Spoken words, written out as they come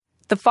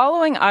The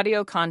following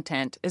audio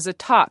content is a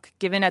talk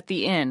given at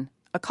The Inn,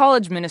 a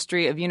college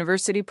ministry of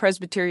University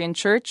Presbyterian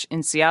Church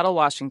in Seattle,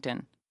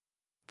 Washington.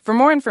 For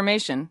more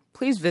information,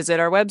 please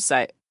visit our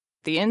website,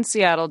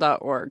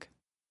 theinnseattle.org.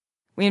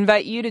 We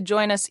invite you to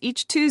join us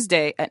each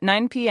Tuesday at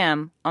 9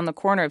 p.m. on the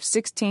corner of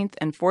 16th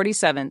and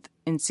 47th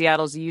in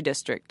Seattle's U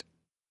District.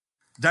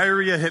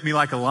 Diarrhea hit me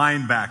like a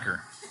linebacker,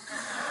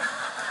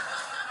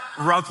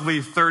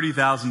 roughly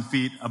 30,000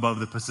 feet above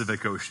the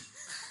Pacific Ocean.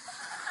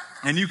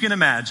 And you can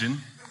imagine,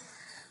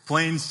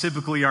 planes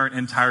typically aren't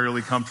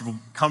entirely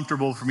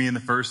comfortable for me in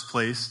the first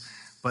place,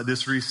 but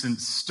this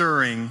recent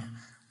stirring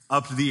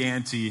upped the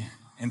ante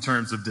in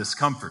terms of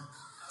discomfort.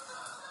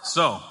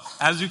 So,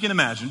 as you can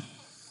imagine,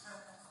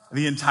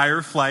 the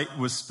entire flight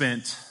was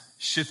spent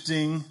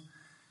shifting,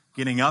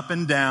 getting up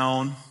and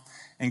down,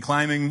 and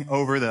climbing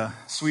over the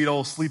sweet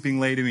old sleeping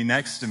lady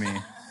next to me,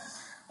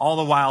 all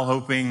the while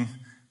hoping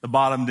the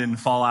bottom didn't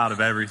fall out of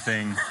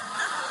everything.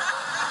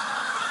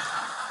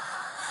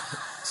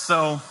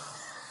 So,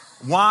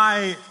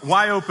 why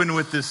open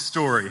with this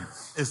story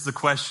is the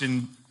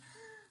question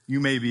you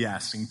may be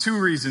asking. Two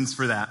reasons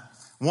for that.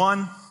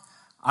 One,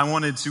 I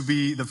wanted to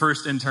be the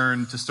first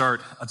intern to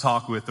start a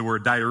talk with the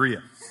word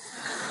diarrhea.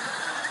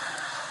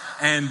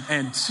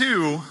 And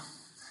two,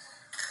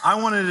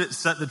 I wanted to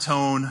set the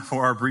tone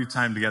for our brief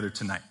time together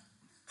tonight.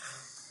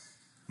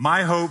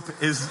 My hope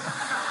is,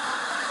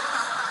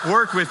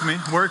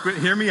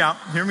 hear me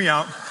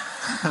out.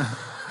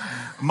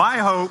 My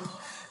hope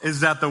is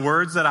that the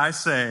words that I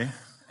say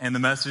and the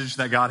message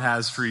that God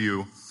has for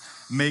you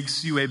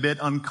makes you a bit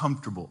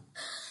uncomfortable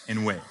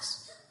in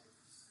ways.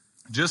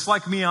 Just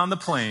like me on the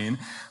plane,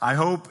 I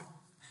hope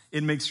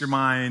it makes your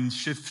mind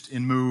shift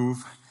and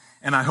move,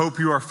 and I hope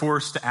you are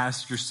forced to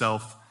ask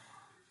yourself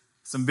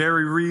some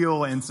very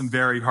real and some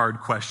very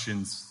hard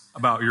questions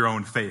about your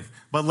own faith.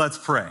 But let's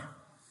pray.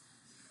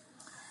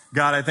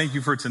 God, I thank you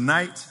for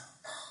tonight.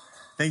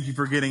 Thank you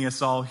for getting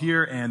us all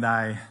here,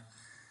 and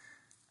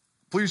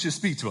please just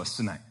speak to us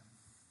tonight.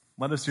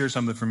 Let us hear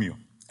something from you.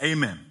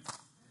 Amen.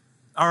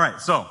 All right,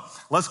 so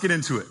let's get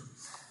into it.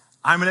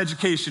 I'm an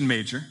education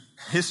major,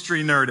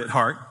 history nerd at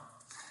heart.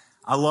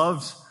 I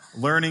loved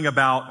learning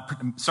about,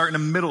 starting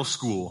in middle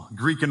school,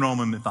 Greek and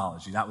Roman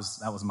mythology. That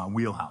was my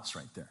wheelhouse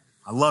right there.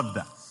 I loved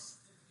that.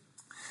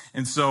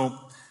 And so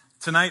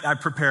tonight I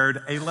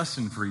prepared a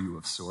lesson for you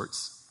of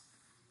sorts.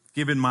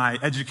 Given my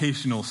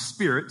educational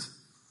spirit,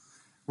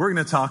 we're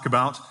going to talk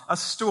about a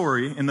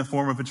story in the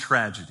form of a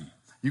tragedy.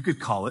 You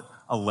could call it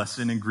a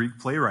lesson in Greek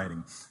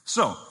playwriting.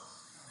 So,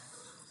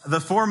 the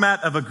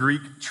format of a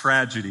Greek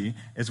tragedy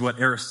is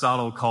what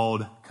Aristotle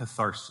called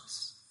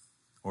catharsis,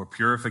 or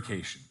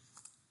purification.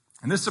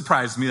 And this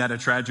surprised me that a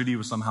tragedy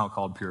was somehow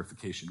called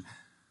purification,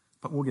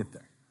 but we'll get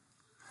there.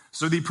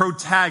 So the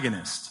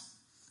protagonist,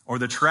 or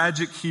the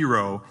tragic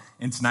hero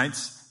in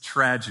tonight's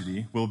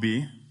tragedy, will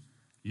be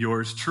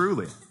yours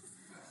truly.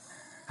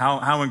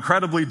 How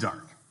incredibly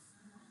dark.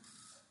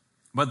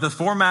 But the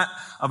format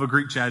of a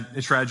Greek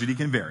tragedy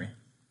can vary.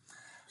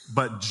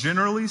 But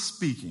generally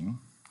speaking,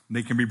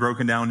 they can be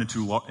broken down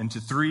into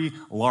three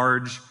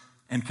large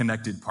and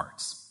connected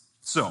parts.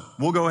 So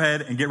we'll go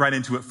ahead and get right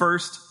into it.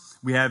 First,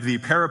 we have the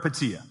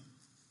peripeteia,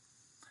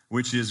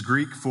 which is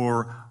Greek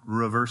for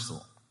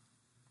reversal.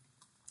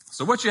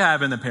 So what you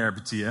have in the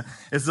peripeteia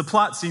is the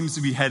plot seems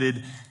to be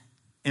headed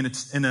in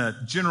a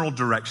general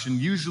direction,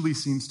 usually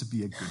seems to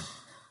be a good one.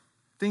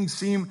 Things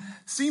seem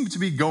to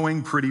be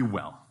going pretty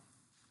well.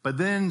 But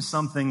then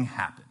something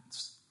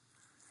happens,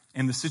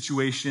 and the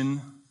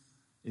situation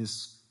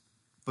is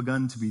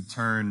begun to be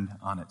turned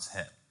on its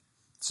head.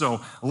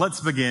 So let's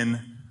begin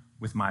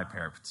with my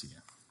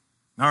peripeteia.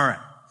 All right.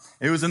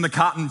 It was in the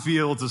cotton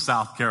fields of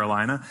South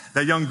Carolina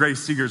that young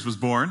Grace Seegers was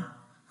born.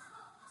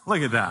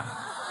 Look at that.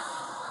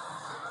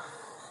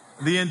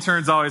 The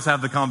interns always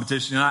have the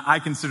competition. I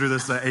consider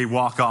this a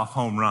walk-off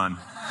home run.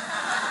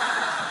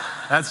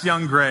 That's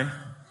young Gray.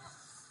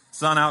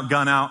 Sun out,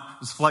 gun out,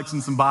 just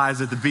flexing some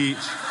buys at the beach.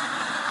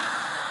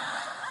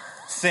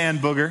 Sand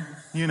booger,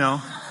 you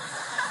know.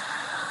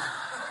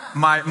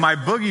 My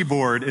boogie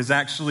board is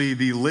actually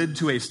the lid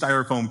to a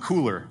styrofoam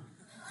cooler.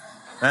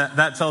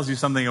 That tells you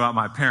something about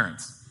my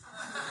parents.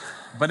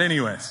 But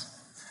anyways,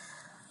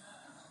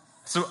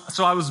 so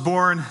I was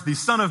born the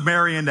son of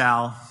Mary and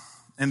Al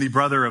and the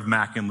brother of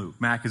Mac and Luke.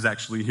 Mac is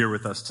actually here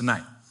with us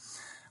tonight.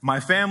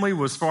 My family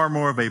was far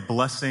more of a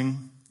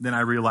blessing than I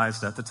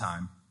realized at the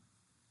time.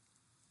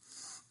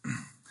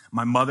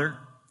 My mother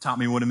taught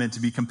me what it meant to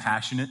be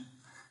compassionate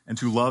and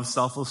to love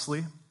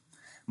selflessly.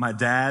 My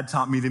dad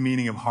taught me the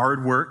meaning of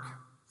hard work,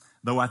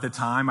 though at the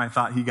time I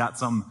thought he got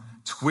some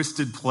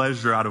twisted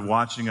pleasure out of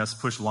watching us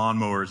push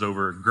lawnmowers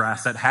over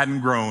grass that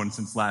hadn't grown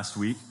since last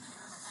week.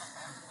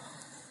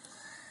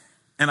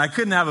 And I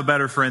couldn't have a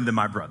better friend than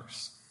my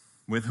brothers,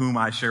 with whom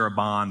I share a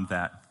bond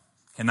that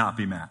cannot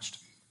be matched.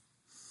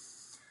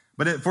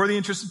 But for the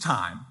interest of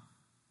time,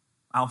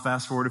 I'll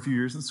fast forward a few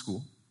years in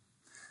school.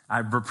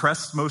 I've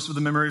repressed most of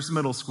the memories of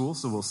middle school,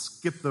 so we'll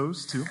skip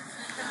those too.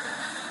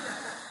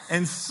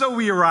 And so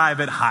we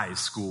arrive at high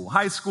school.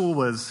 High school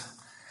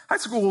High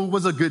school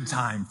was a good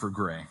time for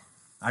Gray.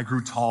 I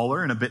grew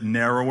taller and a bit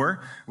narrower,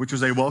 which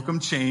was a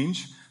welcome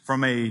change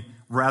from a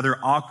rather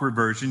awkward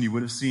version you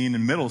would have seen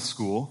in middle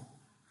school.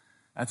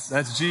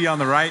 That's G on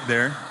the right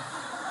there.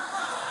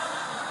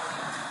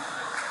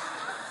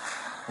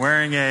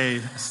 Wearing a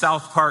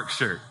South Park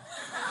shirt.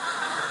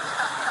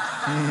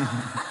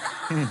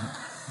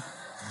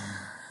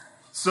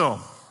 So,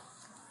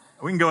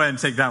 we can go ahead and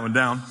take that one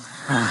down.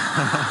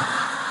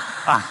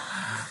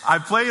 I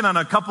played on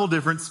a couple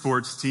different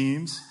sports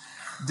teams,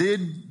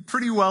 did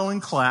pretty well in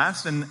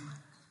class, and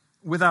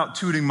without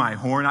tooting my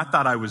horn, I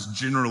thought I was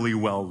generally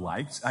well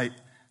liked.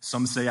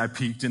 Some say I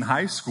peaked in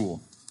high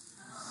school.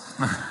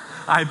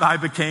 I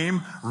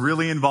became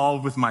really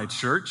involved with my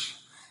church,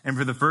 and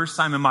for the first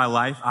time in my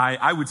life,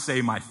 I would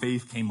say my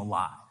faith came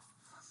alive.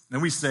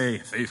 And we say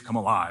faith come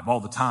alive all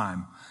the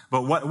time,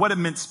 but what it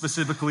meant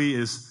specifically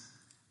is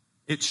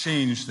it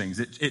changed things.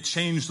 It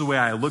changed the way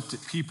I looked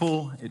at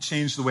people. It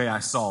changed the way I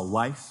saw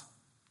life.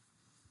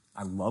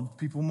 I loved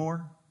people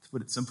more, to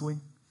put it simply.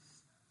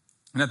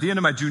 And at the end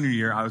of my junior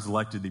year, I was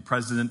elected the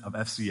president of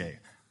FCA,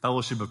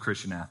 Fellowship of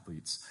Christian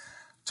Athletes.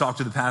 Talked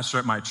to the pastor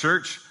at my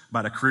church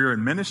about a career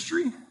in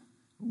ministry.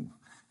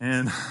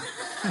 And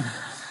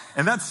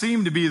that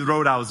seemed to be the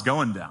road I was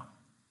going down.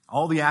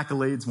 All the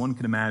accolades one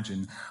can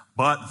imagine.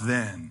 But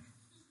then,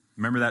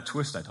 remember that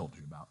twist I told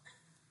you about?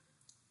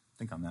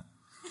 Think on that.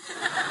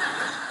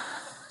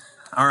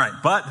 All right,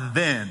 but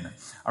then,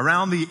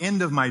 around the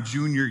end of my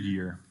junior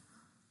year,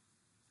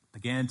 I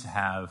began to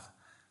have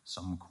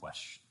some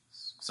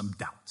questions, some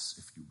doubts,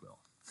 if you will.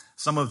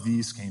 Some of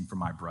these came from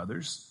my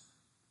brothers.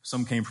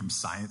 Some came from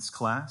science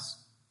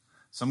class.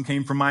 Some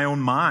came from my own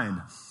mind.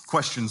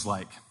 Questions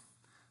like,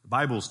 the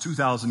Bible's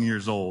 2,000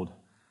 years old.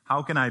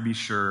 How can I be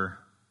sure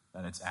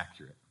that it's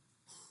accurate?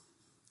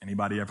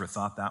 Anybody ever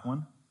thought that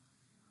one?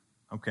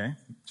 Okay,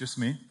 just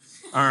me.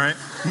 All right.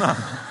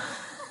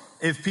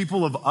 If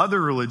people of other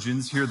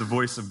religions hear the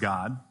voice of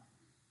God,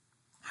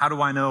 how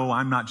do I know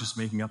I'm not just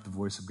making up the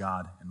voice of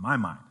God in my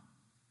mind?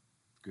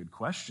 Good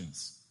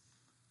questions.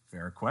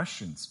 Fair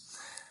questions.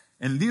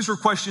 And these were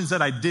questions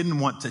that I didn't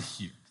want to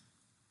hear.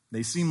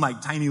 They seemed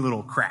like tiny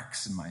little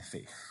cracks in my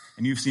faith.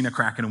 And you've seen a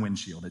crack in a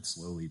windshield. It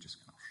slowly just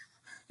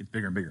gets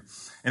bigger and bigger.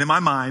 And in my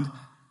mind,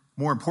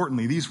 more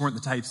importantly, these weren't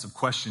the types of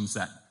questions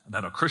that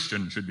a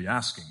Christian should be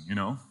asking,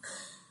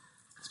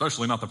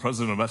 especially not the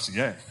president of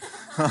FCA.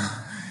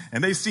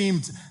 And they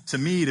seemed to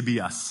me to be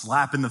a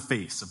slap in the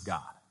face of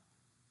God.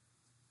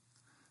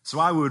 So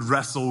I would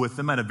wrestle with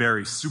them at a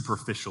very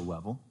superficial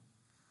level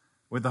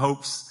with the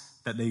hopes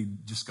that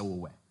they'd just go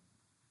away.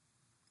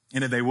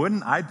 And if they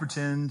wouldn't, I'd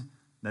pretend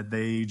that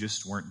they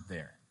just weren't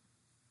there.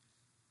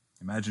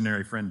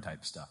 Imaginary friend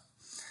type stuff.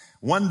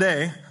 One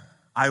day,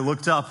 I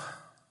looked up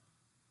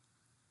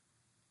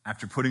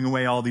after putting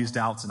away all these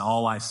doubts, and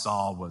all I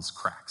saw was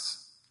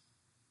cracks.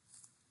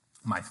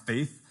 My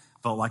faith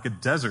felt like a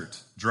desert,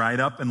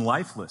 dried up and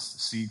lifeless.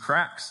 See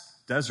cracks,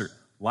 desert,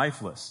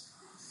 lifeless.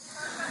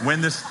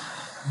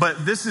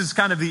 But this is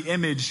kind of the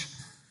image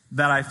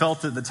that I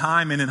felt at the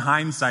time, and in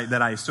hindsight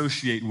that I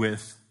associate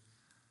with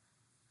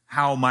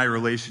how my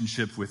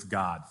relationship with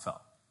God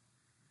felt.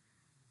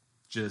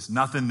 Just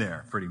nothing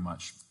there, pretty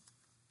much.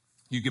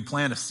 You could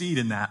plant a seed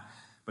in that,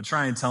 but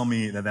try and tell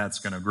me that that's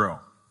going to grow.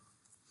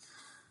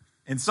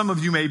 And some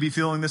of you may be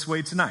feeling this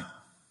way tonight.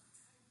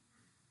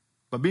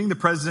 But being the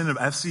president of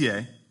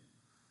FCA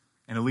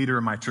and a leader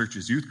in my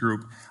church's youth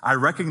group, I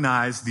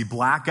recognize the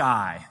black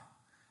eye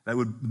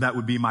that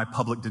would be my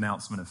public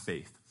denouncement of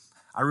faith.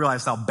 I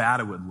realized how bad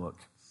it would look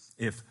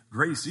if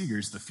Gray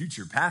Seegers, the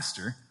future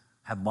pastor,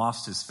 had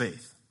lost his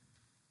faith.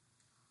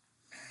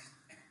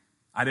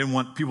 I didn't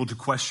want people to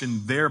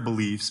question their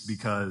beliefs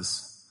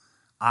because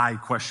I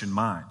questioned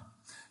mine.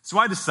 So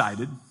I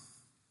decided,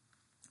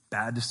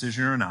 bad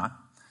decision or not,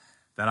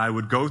 that I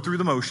would go through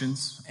the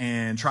motions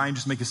and try and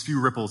just make as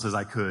few ripples as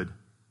I could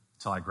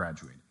until I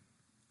graduated.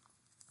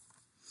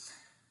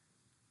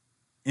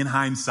 In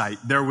hindsight,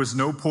 there was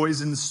no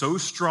poison so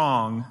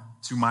strong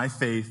to my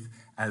faith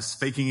as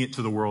faking it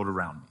to the world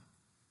around me.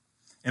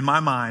 In my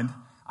mind,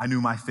 I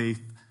knew my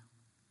faith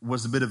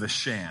was a bit of a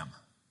sham.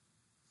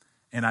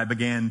 And I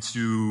began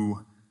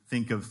to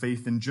think of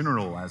faith in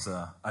general as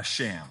a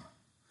sham.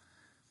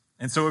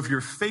 And so if you're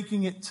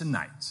faking it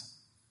tonight,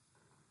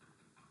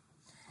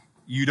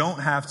 you don't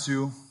have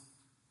to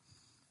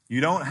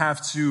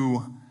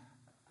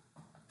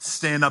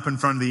stand up in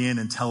front of the inn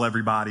and tell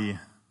everybody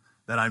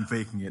that I'm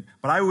faking it.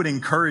 But I would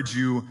encourage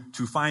you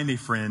to find a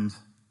friend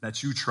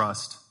that you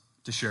trust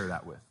to share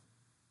that with.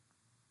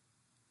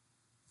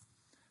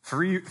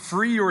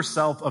 Free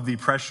yourself of the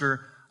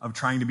pressure of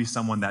trying to be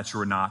someone that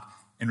you're not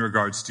in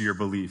regards to your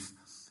belief.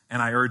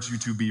 And I urge you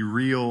to be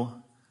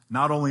real,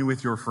 not only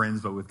with your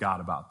friends, but with God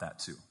about that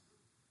too.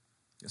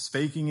 Just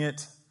faking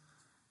it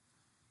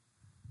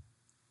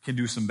can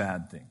do some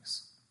bad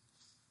things.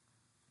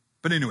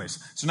 But anyways,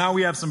 so now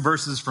we have some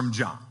verses from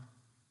John.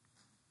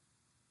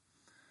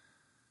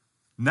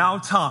 Now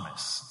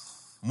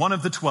Thomas, one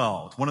of the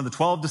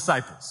 12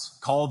 disciples,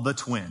 called the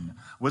twin,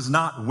 was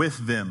not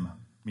with them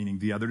meaning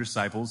the other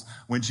disciples,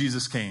 when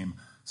Jesus came.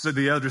 So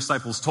the other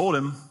disciples told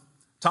him,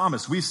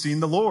 Thomas, we've seen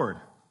the Lord.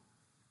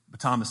 But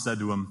Thomas said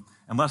to him,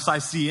 unless I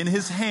see in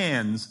his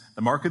hands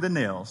the mark of the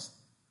nails,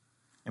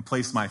 and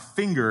place my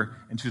finger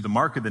into the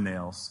mark of the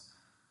nails,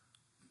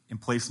 and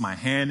place my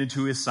hand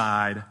into his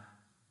side,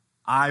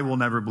 I will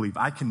never believe.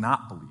 I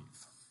cannot believe.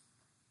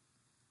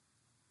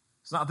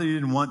 It's not that he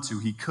didn't want to,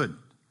 he couldn't.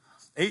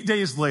 8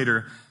 days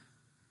later,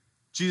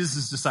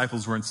 Jesus'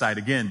 disciples were inside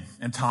again,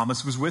 and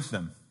Thomas was with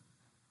them.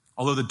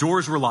 Although the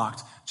doors were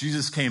locked,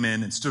 Jesus came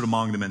in and stood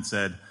among them and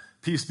said,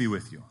 peace be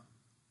with you.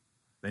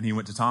 Then he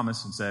went to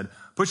Thomas and said,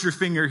 put your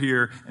finger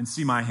here and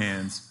see my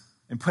hands,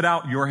 and put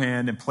out your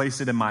hand and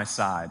place it in my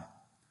side.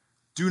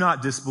 Do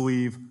not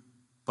disbelieve,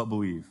 but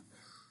believe.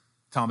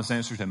 Thomas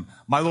answered him,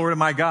 my Lord and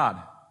my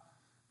God.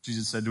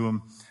 Jesus said to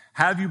him,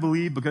 have you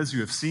believed because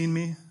you have seen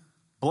me?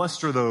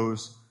 Blessed are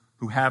those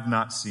who have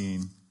not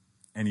seen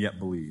and yet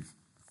believe.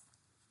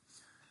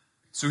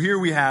 So here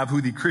we have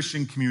who the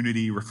Christian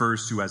community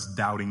refers to as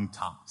doubting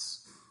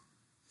Thomas.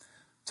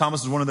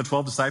 Thomas was one of the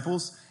 12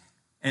 disciples,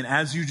 and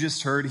as you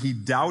just heard, he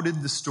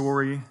doubted the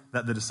story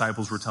that the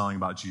disciples were telling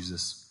about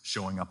Jesus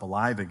showing up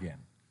alive again.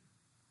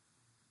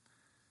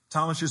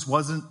 Thomas just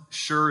wasn't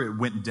sure it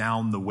went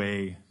down the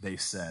way they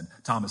said.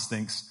 Thomas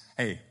thinks,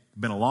 hey, it's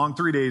been a long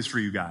 3 days for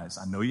you guys.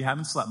 I know you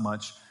haven't slept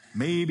much.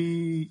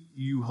 Maybe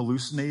you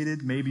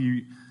hallucinated.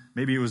 Maybe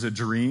it was a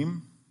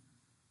dream.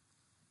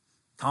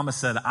 Thomas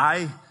said,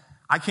 I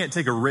can't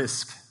take a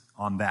risk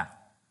on that.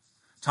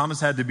 Thomas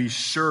had to be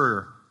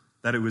sure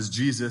that it was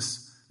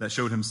Jesus that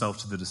showed himself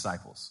to the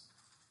disciples.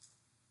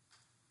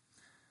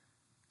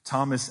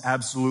 Thomas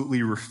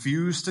absolutely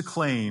refused to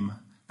claim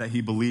that he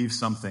believed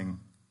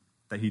something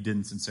that he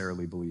didn't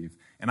sincerely believe.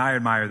 And I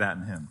admire that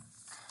in him.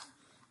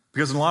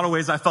 Because in a lot of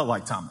ways, I felt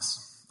like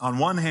Thomas. On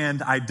one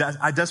hand, I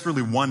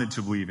desperately wanted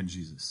to believe in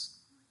Jesus.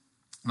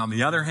 And on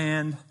the other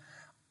hand,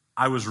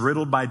 I was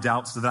riddled by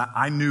doubts that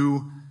I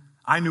knew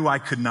I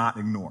could not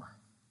ignore.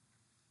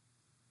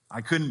 I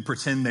couldn't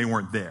pretend they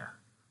weren't there.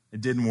 It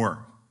didn't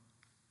work.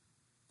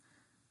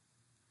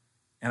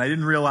 And I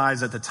didn't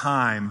realize at the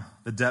time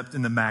the depth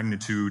and the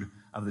magnitude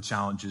of the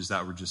challenges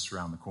that were just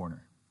around the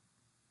corner.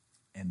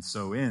 And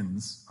so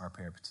ends our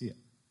peripeteia.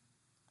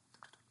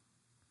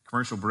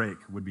 Commercial break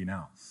would be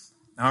now.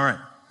 All right,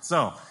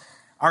 so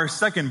our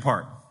second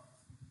part,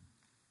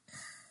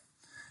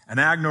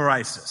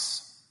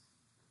 anagnorisis.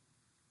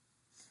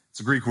 It's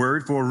a Greek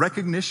word for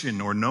recognition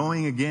or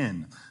knowing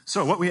again.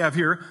 So what we have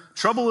here,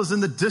 trouble is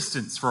in the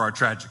distance for our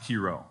tragic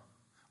hero.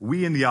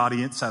 We in the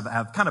audience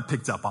have kind of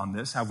picked up on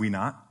this, have we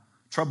not?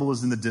 Trouble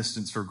is in the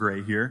distance for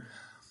Gray here.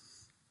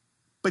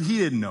 But he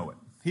didn't know it.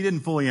 He didn't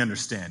fully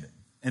understand it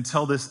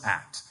until this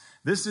act.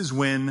 This is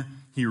when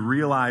he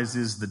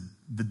realizes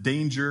the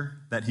danger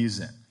that he's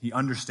in. He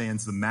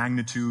understands the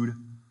magnitude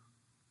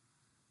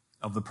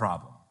of the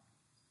problem.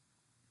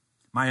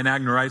 My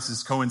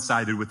anagnorisis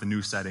coincided with the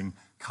new setting,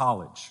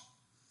 college.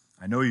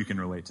 I know you can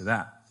relate to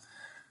that.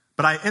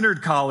 But I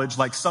entered college,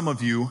 like some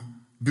of you,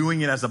 viewing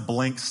it as a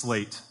blank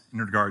slate in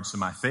regards to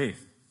my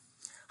faith.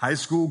 High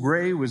school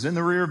Gray was in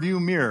the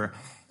rearview mirror,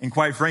 and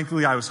quite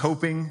frankly, I was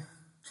hoping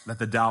that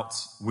the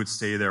doubts would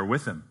stay there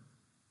with him.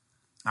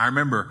 I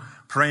remember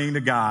praying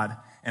to God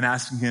and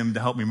asking him to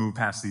help me move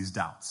past these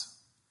doubts.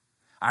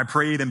 I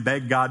prayed and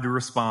begged God to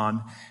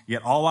respond,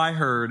 yet all I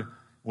heard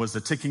was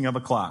the ticking of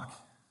a clock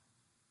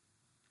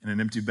in an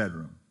empty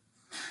bedroom.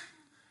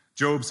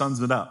 Job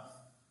sums it up.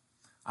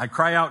 I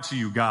cry out to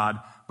you, God,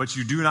 but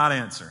you do not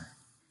answer.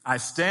 I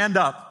stand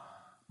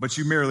up, but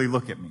you merely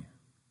look at me.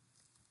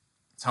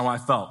 That's how I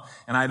felt.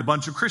 And I had a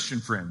bunch of Christian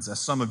friends, as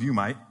some of you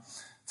might,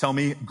 tell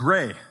me,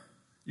 Gray,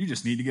 you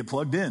just need to get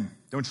plugged in.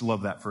 Don't you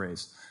love that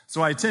phrase?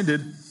 So I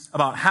attended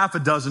about half a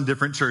dozen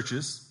different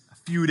churches, a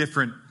few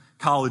different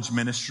college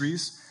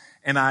ministries,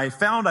 and I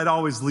found I'd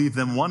always leave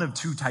them one of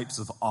two types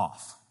of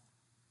off.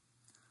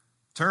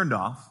 Turned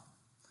off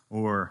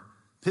or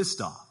pissed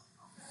off.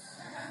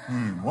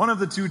 One of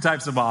the two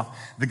types of off.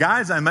 The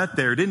guys I met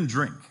there didn't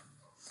drink,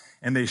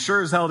 and they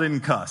sure as hell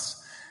didn't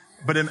cuss.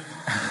 But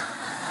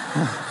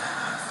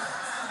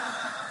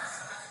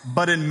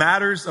in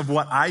matters of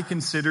what I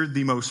considered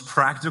the most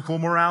practical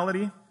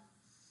morality,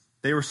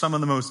 they were some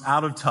of the most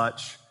out of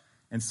touch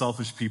and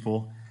selfish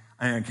people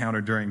I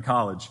encountered during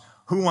college.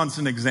 Who wants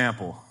an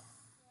example?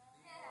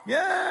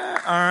 Yeah,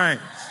 all right.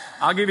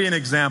 I'll give you an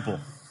example.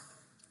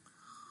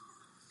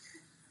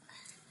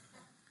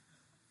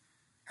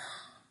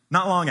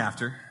 Not long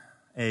after,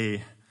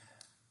 the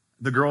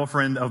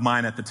girlfriend of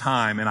mine at the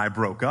time and I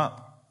broke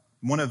up,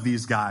 one of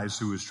these guys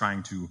who was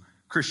trying to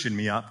Christian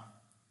me up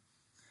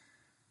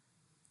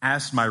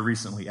asked my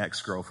recently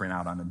ex-girlfriend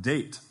out on a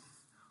date,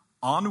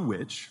 on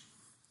which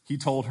he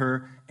told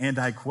her, and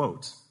I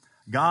quote,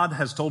 God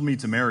has told me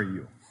to marry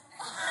you.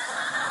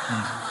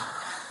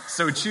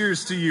 So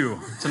cheers to you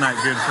tonight,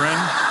 good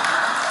friend.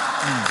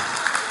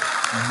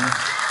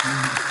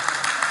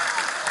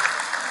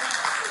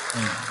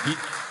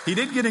 He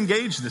did get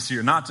engaged this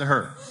year, not to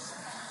her.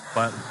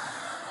 But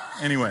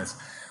anyways,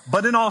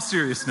 but in all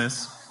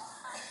seriousness,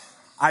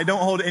 I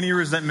don't hold any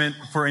resentment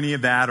for any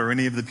of that or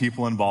any of the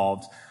people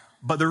involved.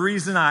 But the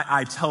reason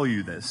I tell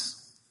you this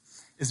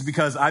is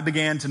because I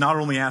began to not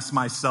only ask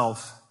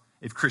myself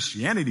if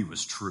Christianity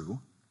was true,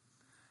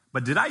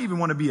 but did I even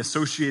want to be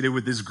associated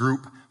with this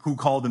group who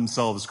call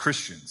themselves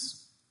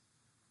Christians?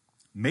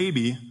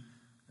 Maybe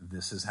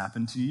this has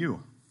happened to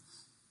you.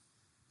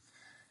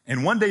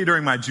 And one day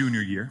during my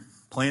junior year,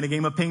 playing a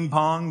game of ping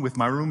pong with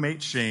my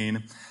roommate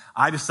Shane,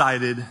 I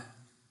decided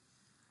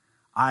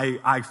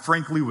I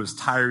frankly was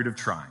tired of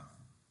trying.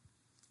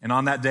 And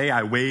on that day,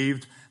 I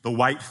waved the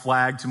white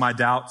flag to my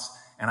doubts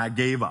and I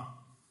gave up.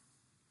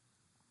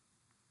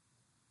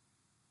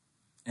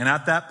 And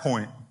at that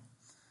point,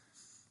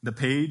 the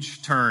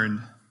page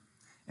turned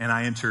and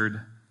I entered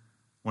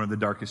one of the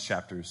darkest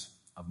chapters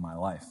of my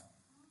life.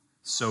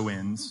 So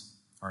ends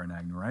our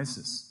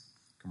anagnorisis.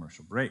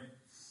 Commercial break.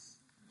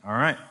 All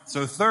right,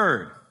 so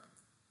third,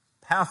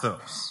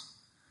 pathos,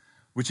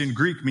 which in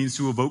Greek means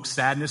to evoke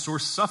sadness or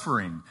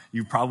suffering.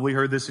 You've probably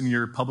heard this in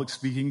your public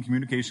speaking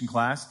communication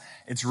class.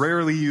 It's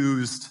rarely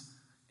used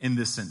in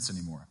this sense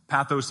anymore.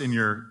 Pathos in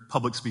your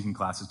public speaking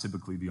class is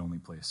typically the only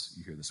place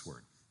you hear this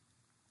word.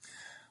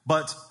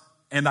 But,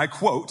 and I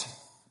quote,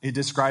 it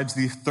describes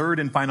the third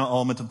and final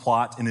element of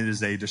plot, and it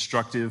is a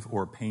destructive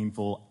or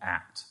painful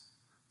act.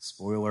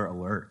 Spoiler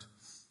alert.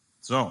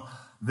 So,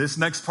 this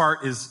next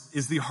part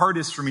is the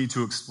hardest for me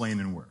to explain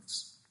in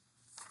words.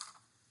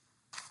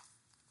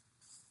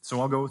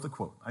 So I'll go with a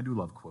quote. I do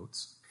love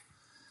quotes.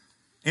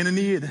 In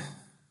Aeneid,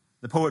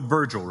 the poet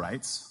Virgil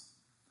writes,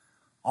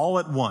 "All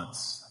at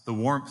once the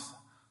warmth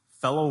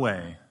fell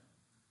away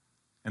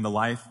and the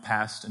life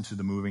passed into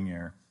the moving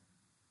air.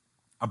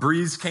 A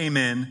breeze came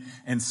in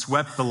and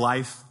swept the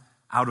life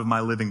out of my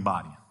living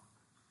body.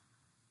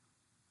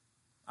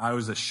 I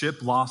was a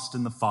ship lost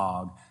in the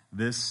fog.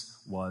 This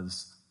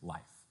was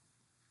life."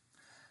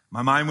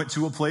 My mind went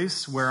to a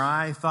place where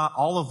I thought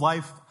all of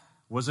life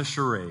was a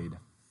charade.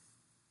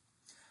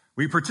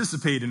 We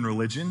participate in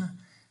religion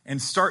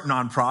and start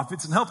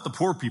nonprofits and help the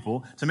poor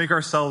people to make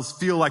ourselves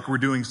feel like we're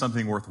doing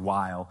something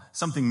worthwhile,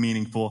 something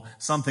meaningful,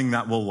 something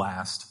that will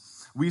last.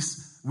 We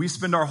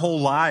spend our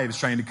whole lives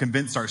trying to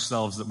convince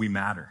ourselves that we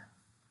matter,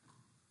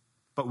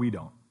 but we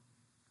don't.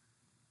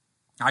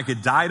 I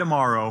could die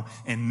tomorrow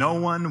and no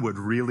one would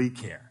really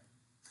care.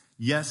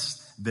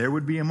 Yes, there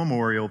would be a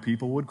memorial,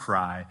 people would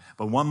cry,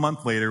 but 1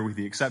 month later, with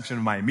the exception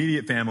of my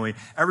immediate family,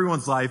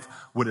 everyone's life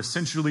would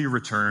essentially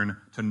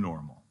return to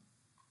normal.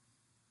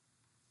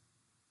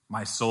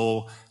 My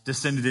soul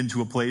descended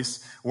into a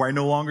place where I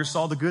no longer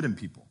saw the good in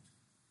people.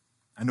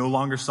 I no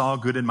longer saw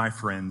good in my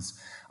friends.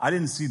 I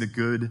didn't see the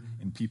good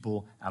in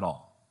people at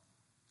all.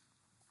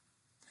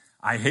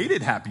 I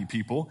hated happy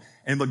people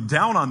and looked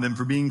down on them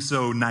for being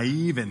so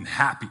naive and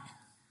happy.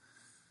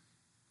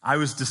 I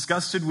was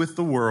disgusted with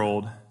the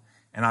world,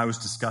 and I was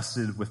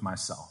disgusted with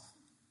myself.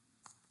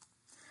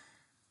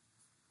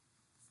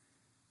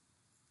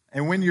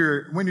 And when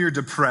you're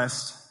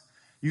depressed,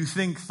 you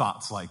think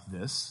thoughts like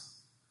this.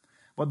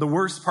 But the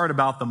worst part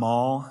about them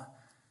all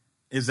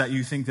is that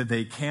you think that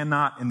they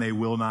cannot and they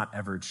will not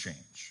ever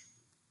change.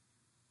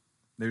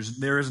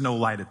 There is no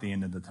light at the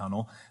end of the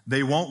tunnel.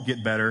 They won't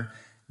get better.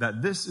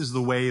 That this is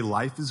the way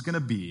life is going to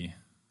be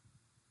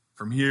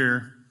from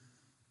here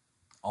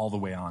all the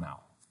way on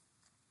out.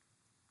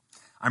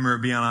 I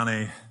remember being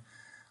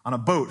on a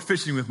boat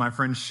fishing with my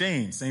friend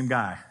Shane, same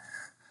guy,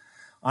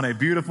 on a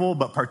beautiful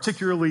but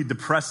particularly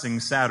depressing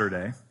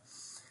Saturday,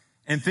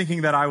 and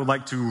thinking that I would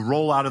like to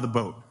roll out of the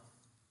boat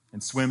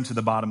and swim to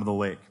the bottom of the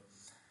lake.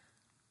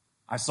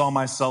 I saw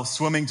myself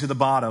swimming to the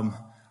bottom,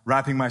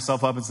 wrapping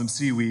myself up in some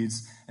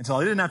seaweeds until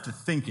I didn't have to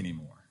think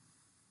anymore.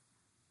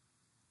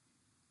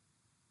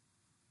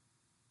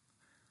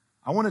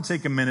 I want to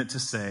take a minute to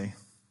say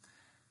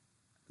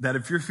that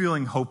if you're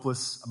feeling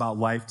hopeless about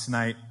life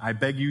tonight, I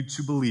beg you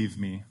to believe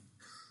me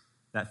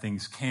that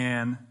things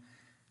can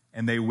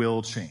and they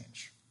will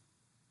change.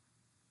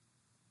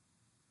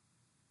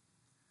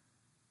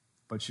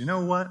 But you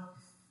know what?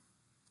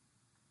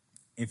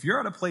 If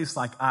you're at a place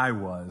like I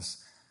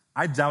was,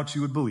 I doubt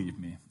you would believe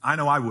me. I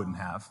know I wouldn't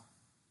have.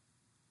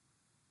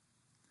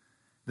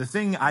 The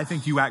thing I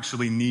think you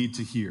actually need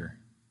to hear,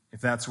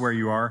 if that's where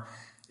you are,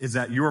 is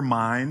that your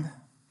mind,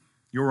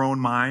 your own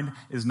mind,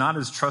 is not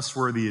as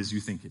trustworthy as you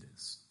think it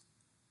is.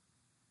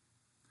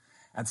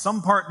 At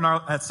some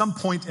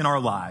point in our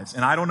lives,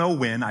 and I don't know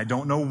when, I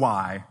don't know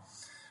why,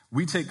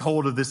 we take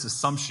hold of this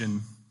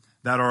assumption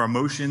that our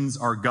emotions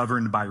are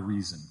governed by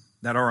reason,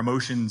 that our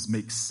emotions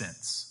make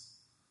sense.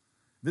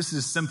 This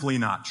is simply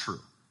not true.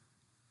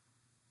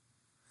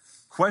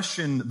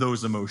 Question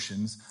those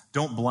emotions.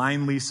 Don't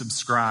blindly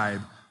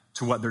subscribe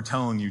to what they're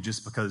telling you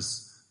just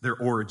because their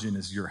origin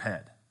is your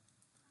head.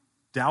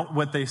 Doubt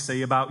what they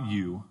say about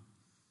you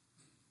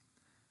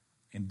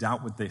and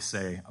doubt what they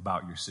say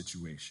about your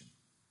situation.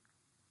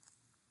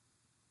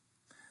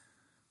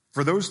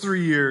 For those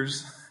 3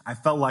 years, I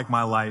felt like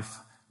my life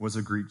was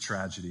a Greek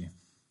tragedy.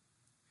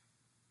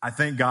 I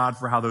thank God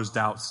for how those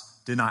doubts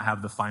did not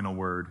have the final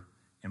word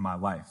in my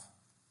life.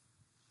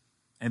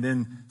 And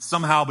then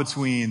somehow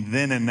between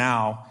then and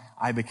now,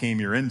 I became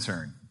your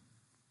intern.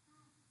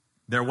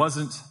 There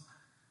wasn't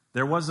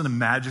a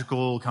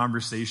magical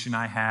conversation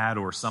I had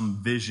or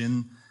some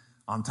vision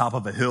on top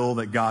of a hill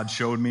that God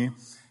showed me.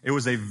 It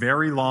was a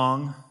very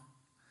long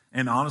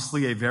and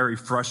honestly a very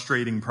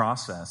frustrating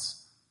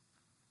process.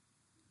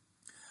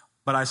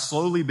 But I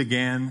slowly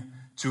began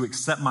to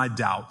accept my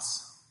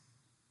doubts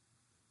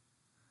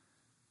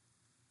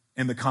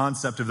and the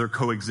concept of their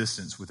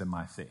coexistence within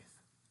my faith.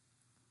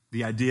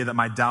 The idea that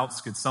my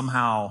doubts could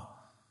somehow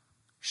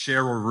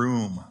share a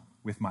room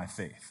with my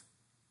faith.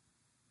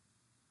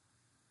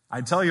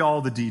 I'd tell you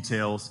all the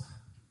details,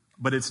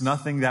 but it's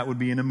nothing that would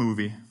be in a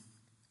movie.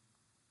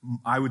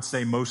 I would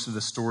say most of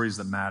the stories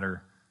that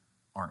matter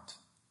aren't.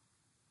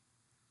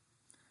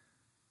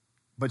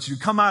 But you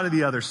come out of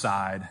the other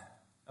side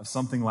of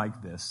something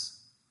like this,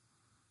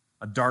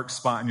 a dark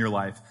spot in your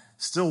life,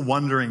 still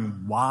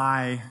wondering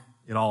why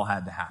it all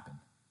had to happen.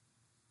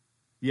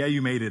 Yeah,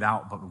 you made it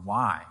out, but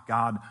why?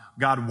 God,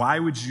 why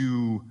would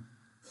you?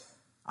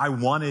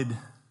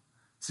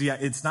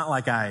 It's not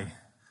like I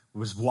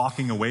was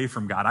walking away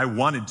from God. I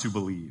wanted to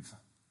believe.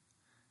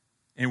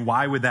 And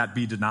why would that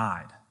be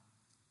denied?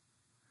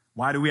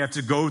 Why do we have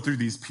to go through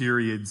these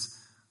periods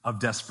of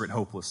desperate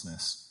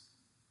hopelessness?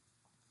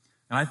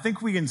 And I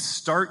think we can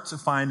start to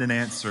find an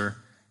answer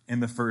in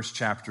the first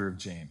chapter of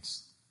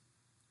James,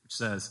 which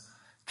says,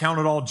 "Count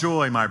it all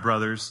joy, my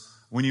brothers,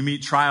 when you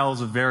meet trials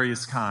of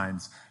various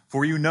kinds,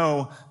 for you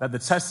know that the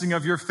testing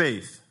of your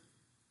faith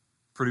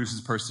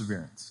produces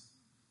perseverance.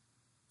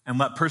 And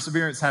let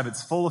perseverance have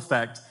its full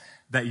effect,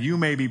 that you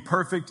may be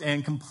perfect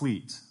and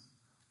complete,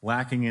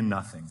 lacking in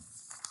nothing."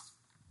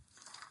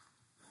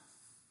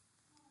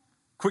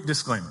 Quick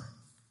disclaimer.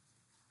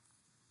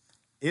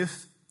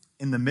 If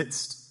in the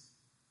midst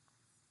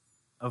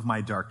of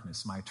my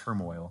darkness, my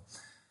turmoil,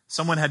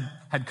 someone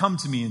had come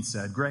to me and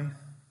said, "Gray,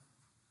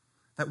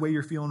 that way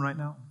you're feeling right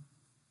now,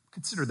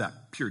 consider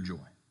that pure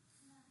joy,"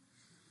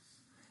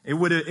 it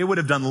would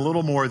have done a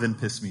little more than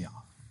piss me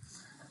off.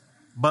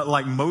 But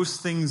like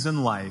most things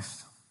in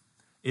life,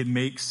 it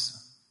makes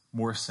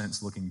more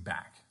sense looking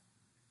back.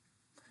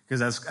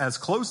 Because as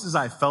close as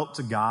I felt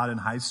to God in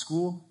high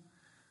school,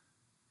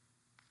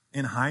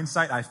 in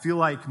hindsight, I feel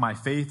like my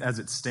faith as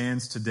it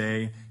stands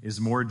today is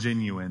more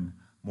genuine,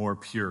 more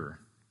pure.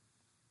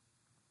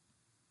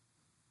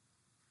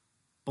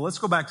 But let's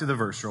go back to the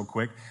verse real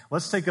quick.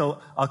 Let's take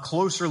a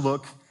closer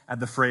look at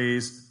the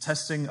phrase,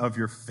 testing of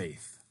your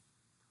faith.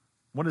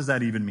 What does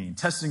that even mean?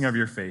 Testing of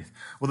your faith.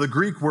 Well, the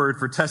Greek word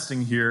for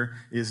testing here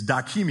is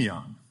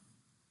dakimion.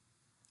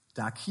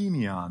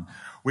 Dakimion,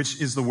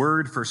 which is the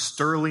word for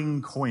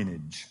sterling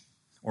coinage,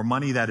 or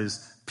money that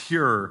is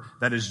pure,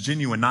 that is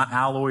genuine, not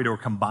alloyed or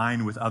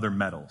combined with other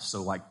metals.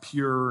 So like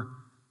pure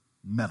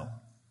metal.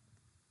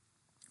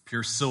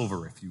 Pure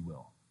silver, if you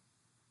will.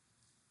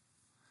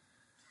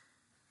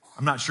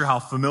 I'm not sure how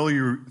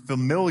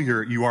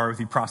familiar you are with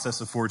the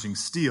process of forging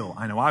steel.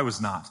 I know I was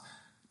not.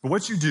 But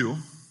what you do,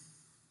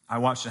 I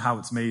watched a How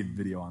It's Made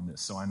video on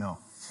this, so I know.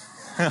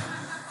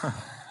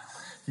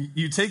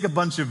 You take a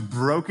bunch of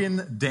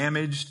broken,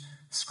 damaged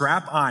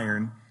scrap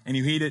iron, and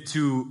you heat it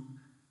to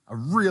a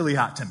really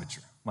hot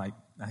temperature. Like,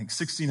 I think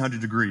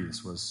 1,600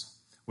 degrees was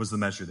the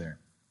measure there.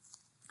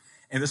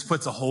 And this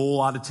puts a whole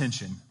lot of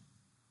tension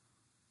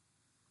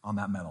on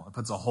that metal. It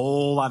puts a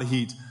whole lot of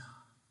heat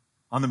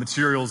on the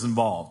materials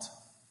involved.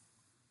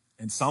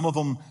 And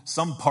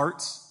some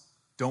parts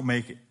don't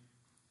make it.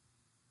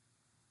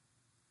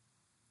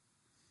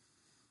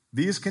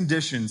 These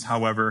conditions,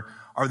 however,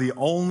 are the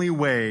only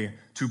way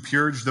to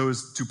purge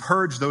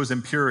those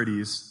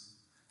impurities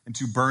and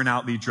to burn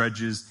out the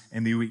dredges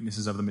and the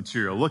weaknesses of the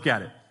material. Look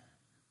at it.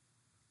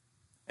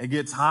 It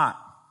gets hot.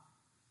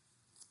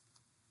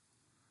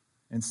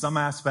 And some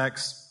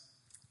aspects,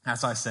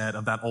 as I said,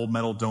 of that old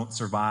metal don't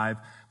survive,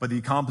 but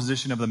the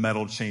composition of the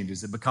metal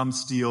changes. It becomes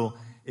steel.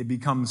 It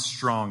becomes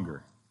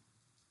stronger.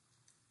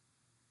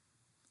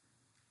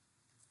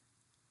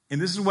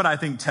 And this is what I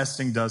think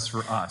testing does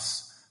for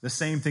us. The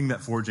same thing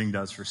that forging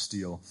does for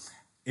steel.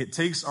 It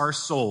takes our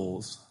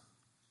souls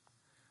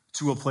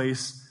to a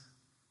place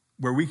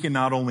where we can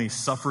not only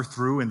suffer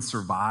through and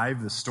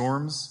survive the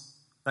storms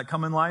that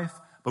come in life,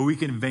 but we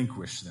can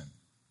vanquish them.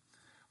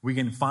 We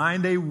can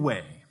find a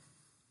way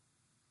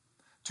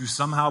to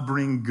somehow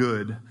bring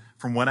good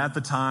from what at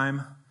the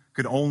time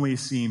could only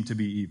seem to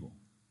be evil.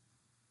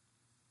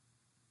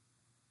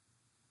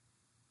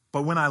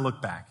 But when I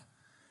look back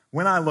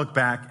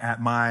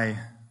at my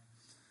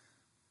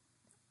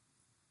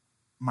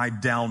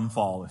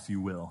downfall, if you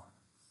will,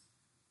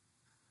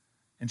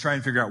 and try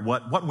and figure out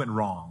what went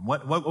wrong,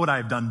 what would I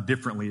have done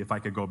differently if I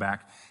could go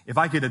back? If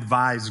I could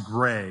advise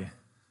Gray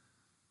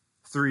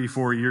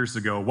 3-4 years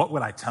ago, what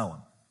would I tell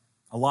him?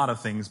 A lot of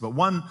things, but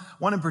one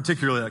in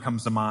particular that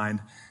comes to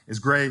mind is,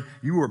 Gray,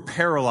 you were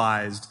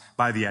paralyzed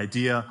by the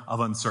idea of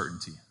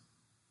uncertainty.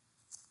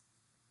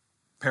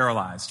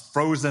 Paralyzed,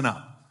 frozen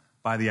up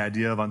by the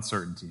idea of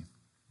uncertainty.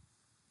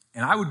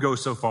 And I would go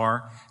so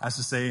far as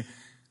to say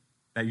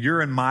that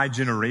you're in my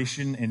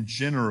generation in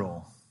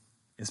general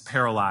is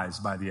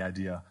paralyzed by the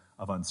idea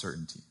of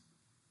uncertainty.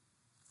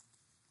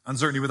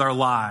 Uncertainty with our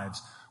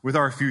lives, with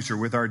our future,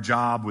 with our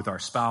job, with our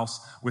spouse,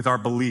 with our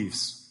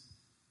beliefs.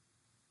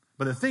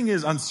 But the thing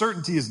is,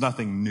 uncertainty is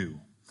nothing new.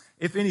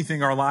 If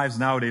anything, our lives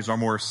nowadays are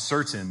more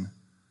certain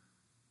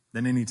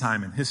than any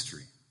time in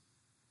history.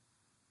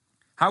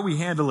 How we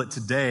handle it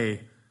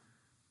today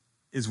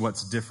is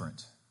what's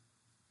different.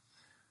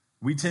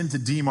 We tend to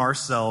deem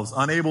ourselves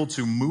unable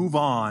to move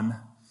on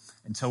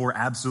until we're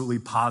absolutely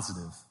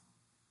positive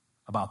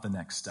about the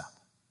next step.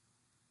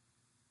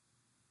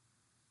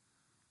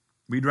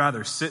 We'd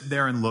rather sit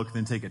there and look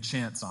than take a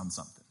chance on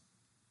something.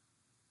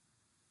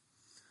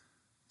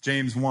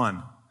 James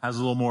 1 has a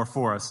little more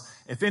for us.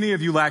 If any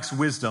of you lacks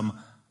wisdom,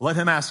 let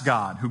him ask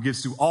God, who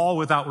gives to all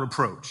without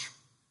reproach,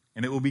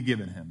 and it will be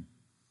given him.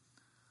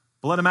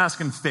 But let him ask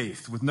in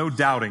faith, with no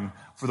doubting,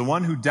 for the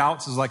one who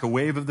doubts is like a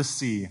wave of the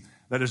sea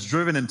that is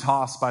driven and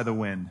tossed by the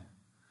wind.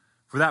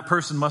 For that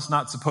person must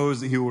not suppose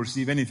that he will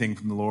receive anything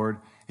from the Lord.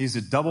 He's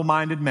a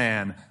double-minded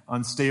man,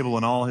 unstable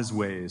in all his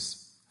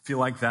ways. Feel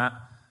like that?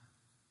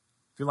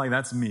 Feel like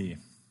that's me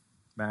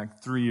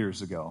back 3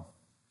 years ago.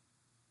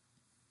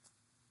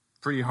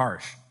 Pretty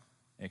harsh,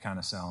 it kind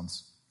of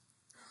sounds.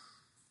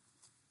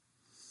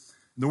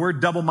 The word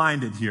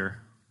double-minded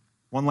here,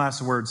 one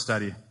last word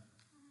study.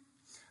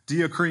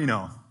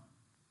 Diakrino,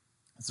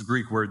 that's a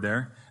Greek word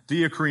there.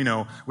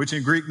 Diakrino, which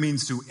in Greek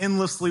means to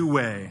endlessly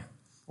weigh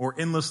or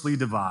endlessly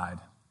divide.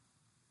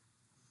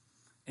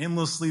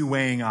 Endlessly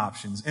weighing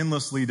options,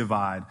 endlessly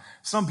divide.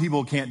 Some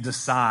people can't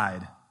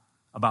decide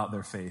about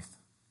their faith.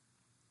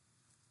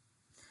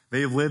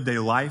 They have lived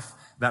a life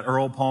that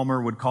Earl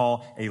Palmer would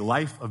call a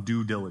life of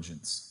due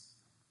diligence.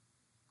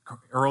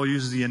 Earl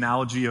uses the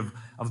analogy of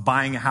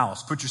buying a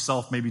house. Put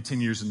yourself maybe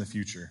 10 years in the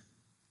future.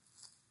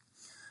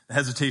 The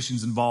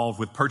hesitations involved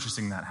with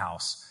purchasing that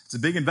house. It's a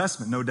big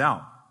investment, no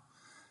doubt.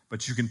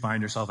 But you can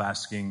find yourself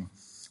asking,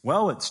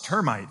 well, it's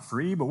termite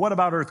free, but what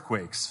about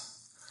earthquakes?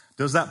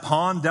 Does that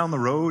pond down the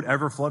road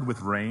ever flood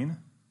with rain?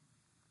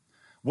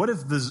 What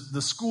if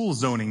the school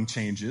zoning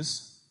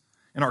changes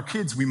and our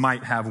kids we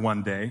might have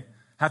one day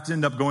have to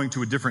end up going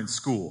to a different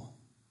school?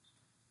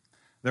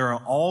 There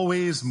are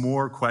always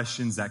more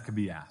questions that could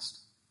be asked.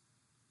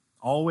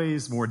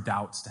 Always more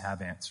doubts to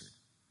have answered.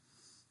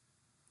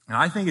 And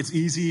I think it's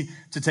easy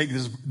to take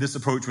this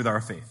approach with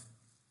our faith.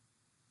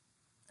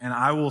 And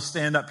I will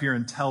stand up here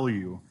and tell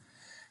you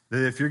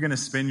that if you're going to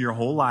spend your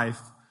whole life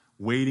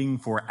waiting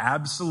for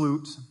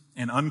absolute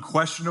and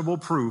unquestionable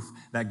proof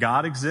that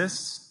God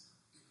exists,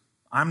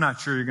 I'm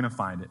not sure you're going to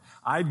find it.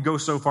 I'd go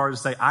so far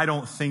as to say, I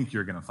don't think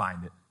you're going to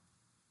find it.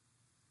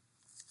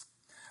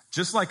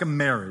 Just like a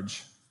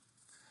marriage,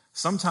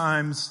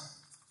 sometimes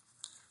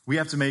we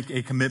have to make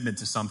a commitment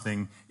to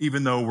something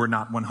even though we're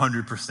not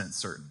 100%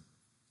 certain.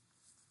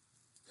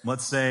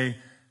 Let's say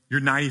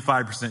you're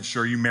 95%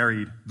 sure you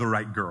married the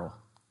right girl.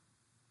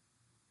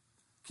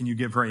 Can you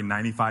give her a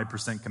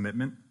 95%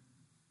 commitment?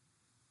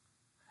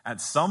 At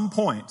some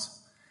point,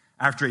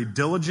 after a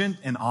diligent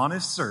and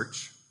honest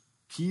search,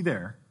 key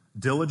there,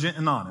 diligent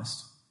and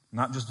honest,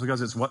 not just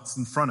because it's what's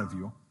in front of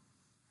you,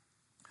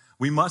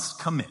 we must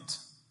commit.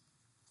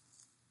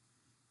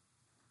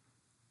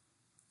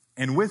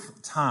 And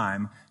with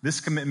time,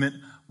 this commitment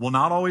will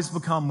not always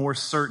become more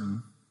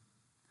certain,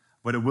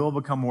 but it will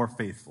become more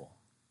faithful.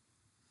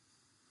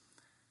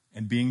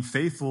 And being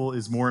faithful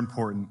is more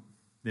important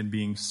than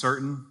being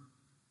certain.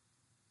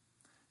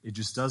 It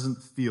just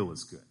doesn't feel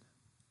as good.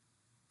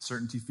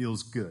 Certainty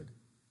feels good.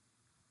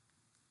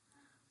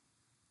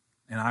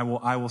 And I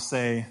will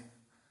say,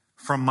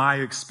 from my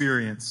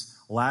experience,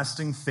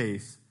 lasting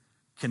faith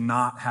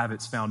cannot have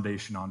its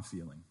foundation on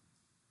feeling.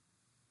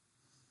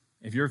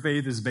 If your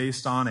faith is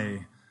based on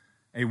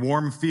a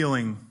warm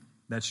feeling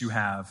that you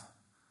have,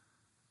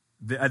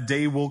 a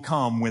day will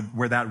come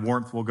where that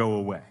warmth will go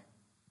away.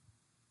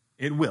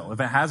 It will. If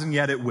it hasn't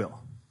yet, it will.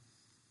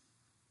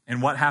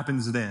 And what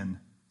happens then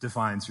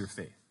defines your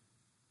faith.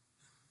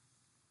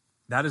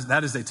 That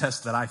is a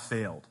test that I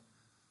failed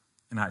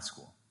in high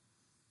school.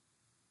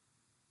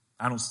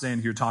 I don't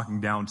stand here talking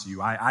down to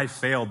you. I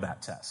failed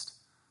that test.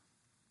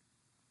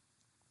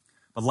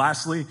 But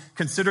lastly,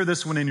 consider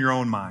this one in your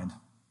own mind.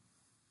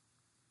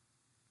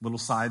 Little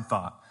side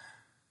thought.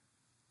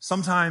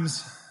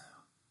 Sometimes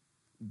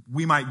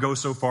we might go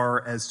so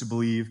far as to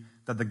believe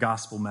that the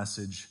gospel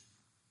message,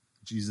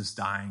 Jesus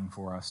dying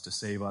for us to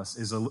save us,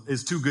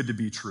 is too good to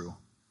be true.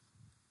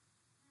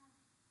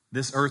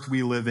 This earth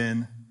we live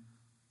in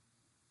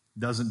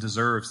doesn't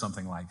deserve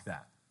something like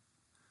that.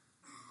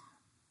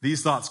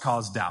 These thoughts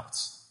cause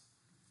doubts.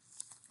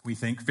 We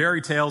think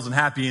fairy tales and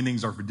happy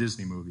endings are for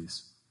Disney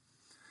movies.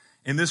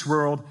 In this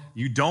world,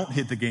 you don't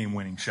hit the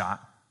game-winning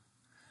shot.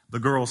 The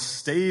girl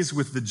stays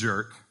with the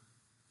jerk,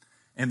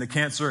 and the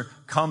cancer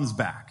comes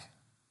back.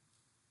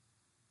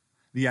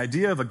 The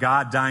idea of a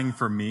God dying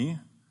for me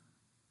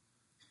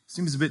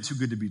seems a bit too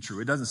good to be true.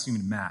 It doesn't seem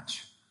to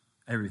match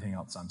everything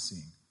else I'm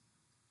seeing.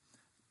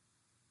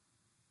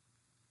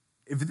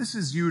 If this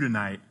is you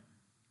tonight,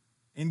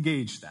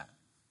 engage that.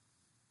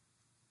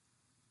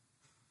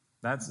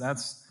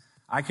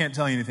 I can't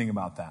tell you anything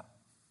about that.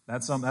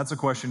 That's a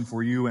question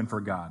for you and for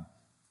God.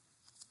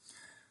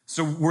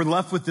 So we're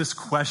left with this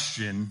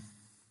question: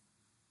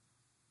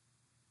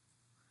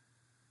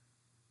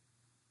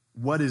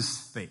 what is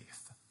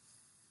faith?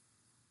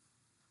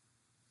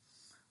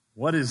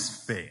 What is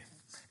faith?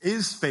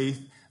 Is faith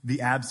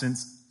the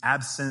absence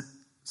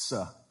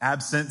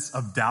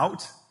of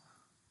doubt?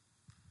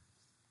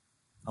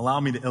 Allow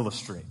me to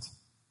illustrate.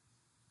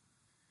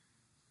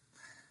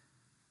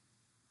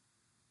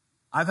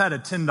 I've had a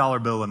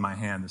 $10 bill in my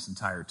hand this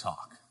entire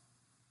talk.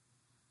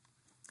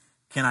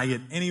 Can I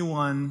get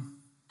anyone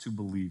to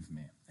believe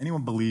me?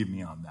 Anyone believe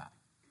me on that?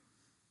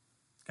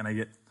 Can I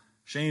get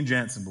Shane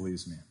Jansen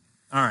believes me?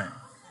 All right.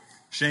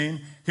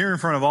 Shane, here in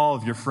front of all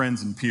of your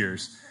friends and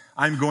peers,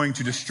 I'm going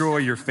to destroy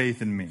your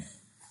faith in me.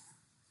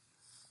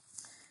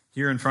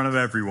 Here in front of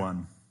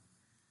everyone.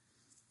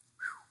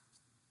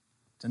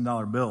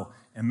 $10 bill.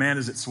 And man,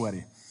 is it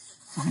sweaty.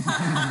 All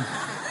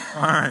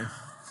right.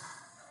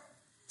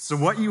 So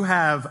what you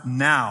have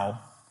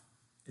now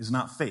is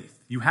not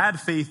faith. You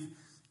had faith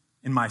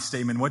in my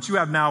statement. What you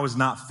have now is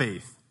not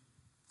faith.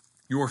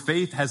 Your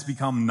faith has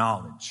become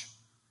knowledge.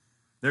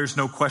 There's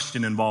no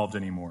question involved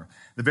anymore.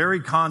 The very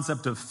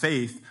concept of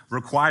faith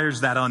requires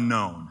that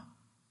unknown,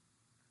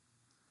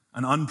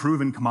 an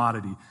unproven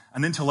commodity,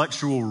 an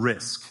intellectual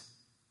risk.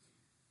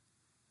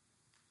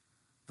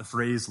 The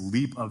phrase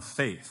leap of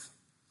faith.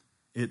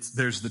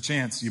 There's the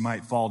chance you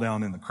might fall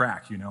down in the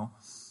crack,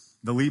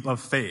 the leap of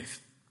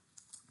faith.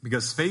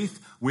 Because faith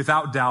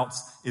without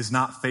doubts is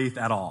not faith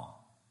at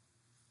all.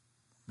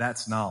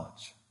 That's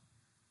knowledge.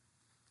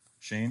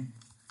 Shane?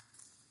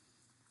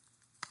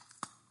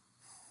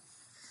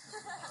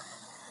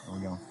 There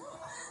we go.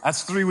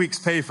 That's 3 weeks'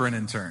 pay for an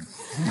intern.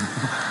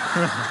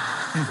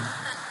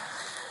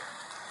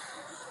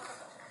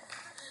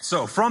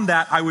 So from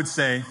that, I would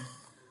say,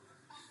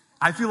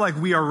 I feel like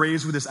we are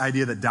raised with this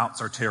idea that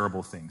doubts are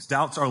terrible things.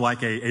 Doubts are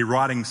like a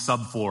rotting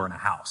subfloor in a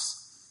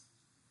house.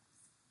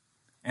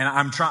 And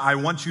I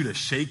want you to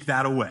shake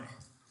that away.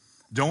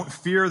 Don't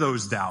fear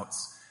those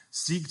doubts.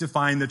 Seek to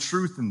find the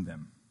truth in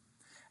them.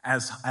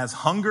 As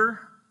hunger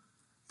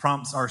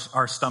prompts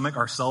our stomach,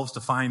 ourselves to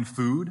find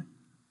food,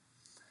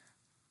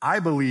 I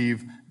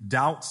believe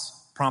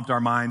doubts prompt our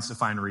minds to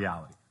find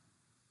reality.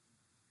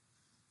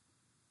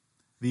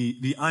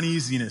 The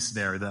uneasiness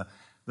there,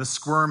 the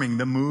squirming,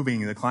 the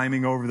moving, the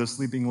climbing over the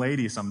sleeping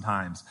lady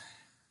sometimes,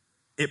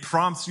 it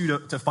prompts you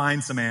to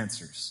find some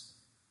answers.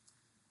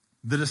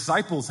 The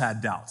disciples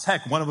had doubts.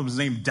 Heck, one of them is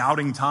named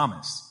Doubting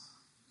Thomas.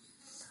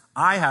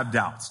 I have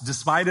doubts.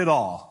 Despite it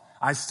all,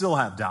 I still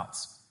have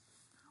doubts.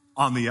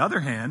 On the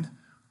other hand,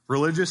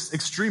 religious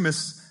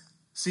extremists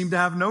seem to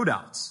have no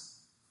doubts.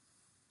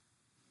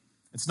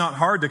 It's not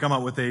hard to come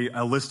up with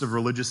a list of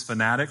religious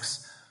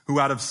fanatics who,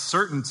 out of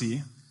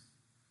certainty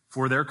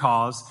for their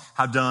cause,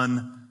 have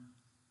done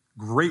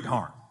great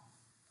harm.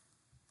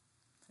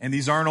 And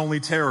these aren't only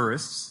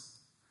terrorists,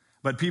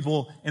 but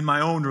people in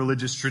my own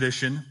religious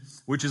tradition,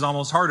 which is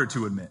almost harder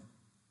to admit.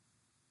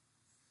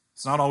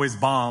 It's not always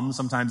bombs,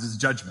 sometimes it's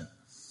judgment.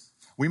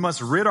 We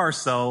must rid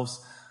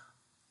ourselves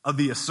of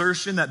the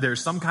assertion that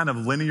there's some kind of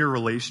linear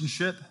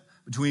relationship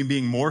between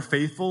being more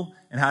faithful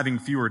and having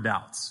fewer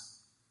doubts.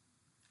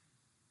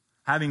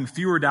 Having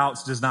fewer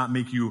doubts does not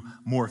make you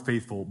more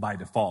faithful by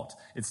default.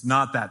 It's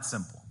not that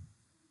simple.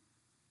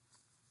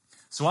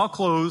 So I'll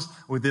close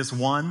with this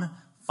one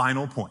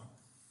final point.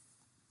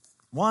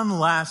 One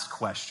last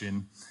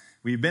question.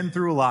 We've been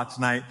through a lot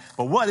tonight,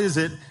 but what is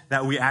it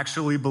that we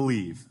actually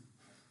believe?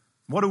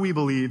 What do we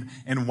believe,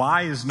 and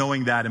why is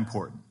knowing that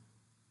important?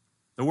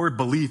 The word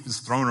belief is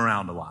thrown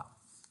around a lot.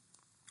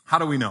 How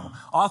do we know?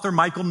 Author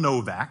Michael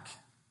Novak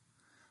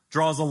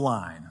draws a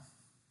line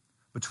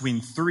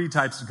between 3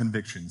 types of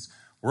convictions.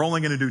 We're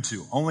only going to do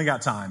 2. Only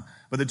got time.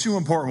 But the 2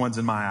 important ones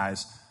in my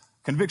eyes,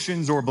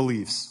 convictions or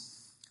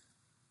beliefs.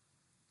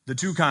 The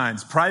 2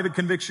 kinds, private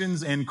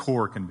convictions and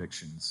core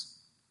convictions.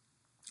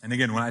 And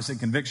again, when I say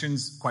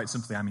convictions, quite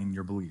simply, I mean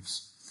your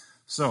beliefs.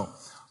 So,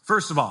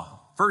 first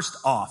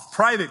off,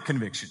 private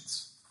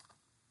convictions.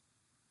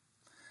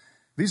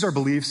 These are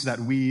beliefs that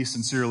we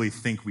sincerely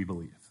think we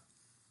believe.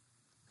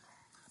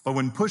 But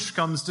when push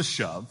comes to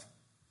shove,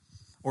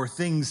 or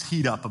things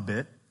heat up a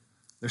bit,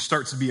 there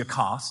starts to be a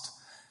cost,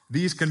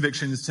 these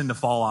convictions tend to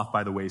fall off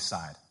by the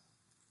wayside.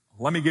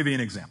 Let me give you an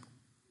example.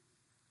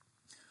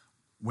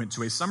 Went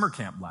to a summer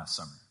camp last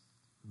summer.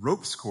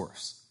 Ropes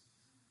course.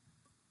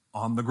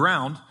 On the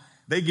ground,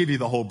 they give you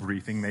the whole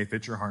briefing. They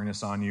fit your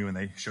harness on you and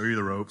they show you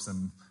the ropes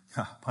and,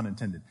 pun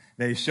intended,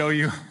 they show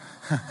you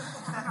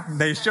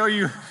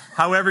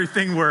how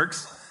everything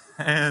works.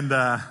 And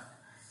then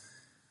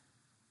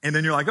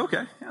you're like,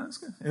 okay, yeah, that's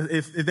good.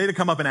 If they'd have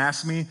come up and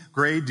asked me,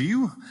 Gray, do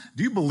you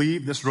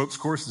believe this ropes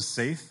course is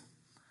safe?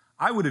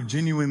 I would have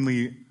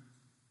genuinely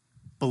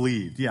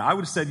believed. Yeah, I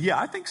would have said, yeah,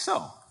 I think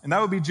so. And that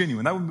would be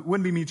genuine. That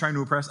wouldn't be me trying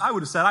to impress. I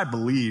would have said I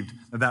believed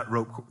that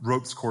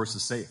ropes course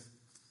is safe.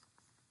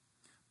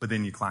 But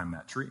then you climb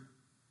that tree.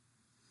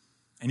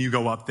 And you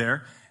go up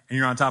there, and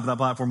you're on top of that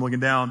platform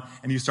looking down,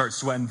 and you start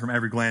sweating from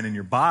every gland in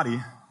your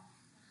body.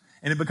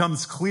 And it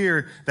becomes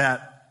clear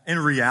that in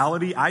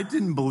reality, I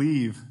didn't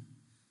believe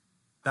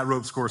that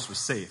ropes course was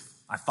safe.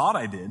 I thought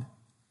I did.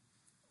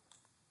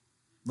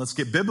 Let's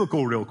get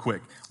biblical real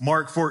quick.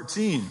 Mark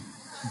 14.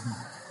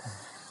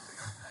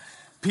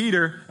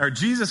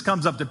 Jesus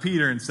comes up to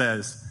Peter and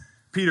says,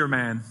 Peter,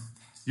 man,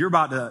 you're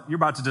about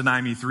to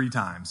deny me 3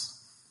 times.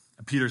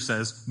 And Peter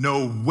says,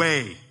 no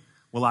way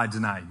will I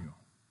deny you.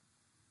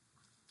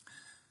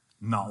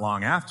 Not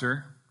long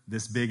after,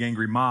 this big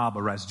angry mob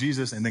arrests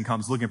Jesus and then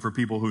comes looking for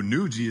people who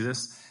knew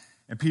Jesus.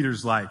 And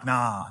Peter's like,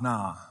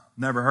 nah,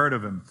 never heard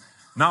of him.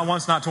 Not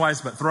once, not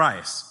twice, but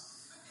thrice.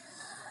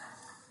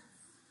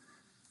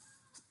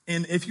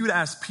 And if you'd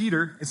ask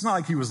Peter, it's not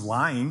like he was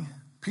lying.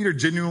 Peter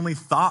genuinely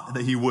thought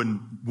that he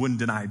wouldn't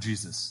deny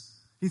Jesus.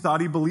 He thought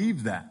he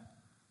believed that.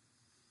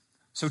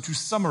 So to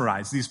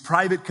summarize, these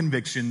private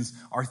convictions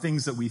are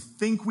things that we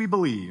think we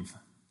believe,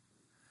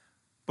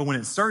 but when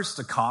it starts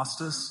to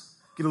cost us,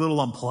 get a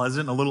little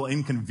unpleasant, a little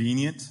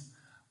inconvenient,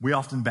 we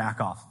often back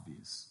off of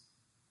these.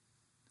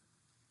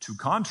 To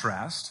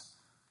contrast,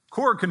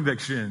 core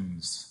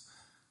convictions.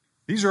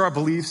 These are our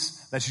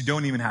beliefs that you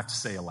don't even have to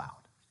say aloud.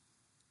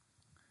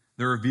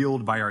 They're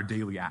revealed by our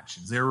daily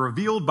actions. They're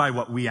revealed by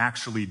what we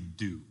actually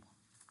do.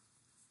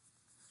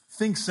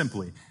 Think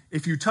simply.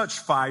 If you touch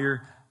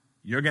fire,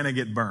 you're going to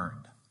get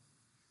burned.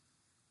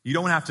 You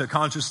don't have to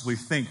consciously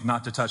think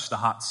not to touch the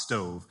hot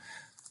stove.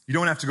 You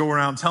don't have to go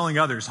around telling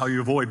others how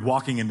you avoid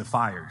walking into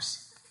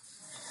fires.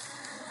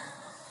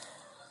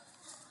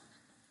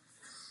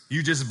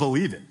 You just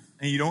believe it.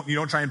 And you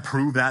don't try and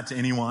prove that to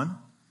anyone.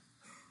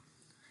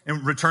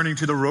 And returning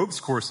to the ropes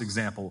course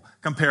example,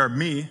 compare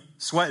me,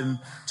 sweating,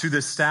 to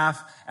the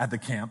staff at the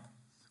camp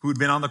who had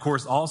been on the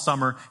course all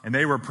summer, and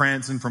they were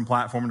prancing from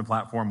platform to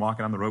platform,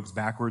 walking on the ropes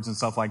backwards and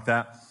stuff like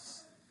that.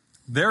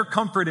 Their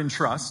comfort and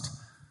trust,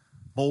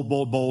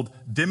 bold,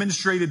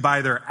 demonstrated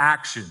by their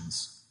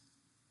actions,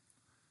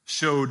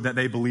 showed that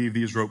they believed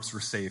these ropes were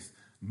safe.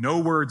 No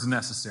words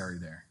necessary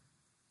there.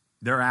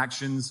 Their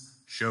actions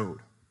showed.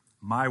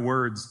 My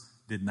words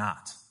did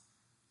not.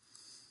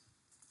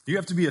 You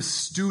have to be a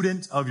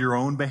student of your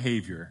own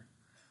behavior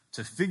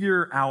to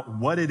figure out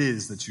what it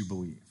is that you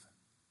believe.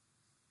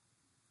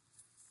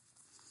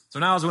 So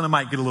now is when it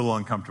might get a little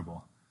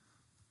uncomfortable.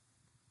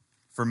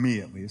 For me,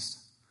 at least.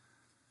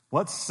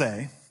 Let's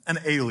say an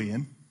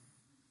alien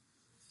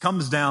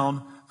comes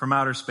down from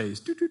outer space.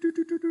 That's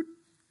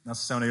the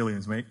sound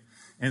aliens make.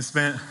 And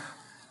spent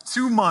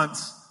 2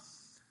 months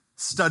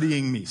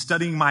studying me,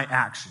 studying my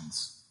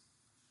actions.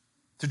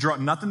 To draw,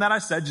 nothing that I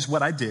said, just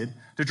what I did,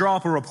 to draw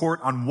up a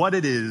report on what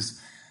it is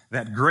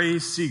that Gray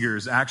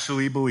Seegers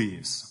actually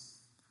believes.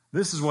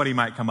 This is what he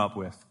might come up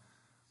with.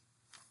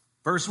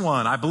 Verse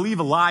 1, I believe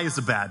a lie is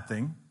a bad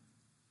thing,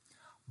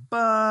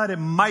 but it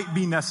might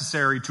be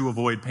necessary to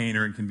avoid pain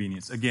or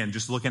inconvenience. Again,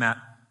 just looking at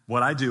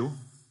what I do.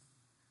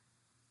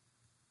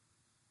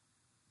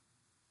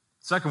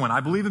 Second one,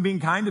 I believe in being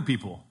kind to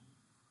people,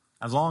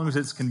 as long as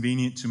it's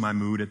convenient to my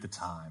mood at the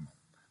time.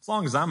 As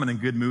long as I'm in a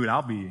good mood,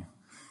 I'll be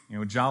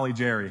Jolly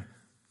Jerry.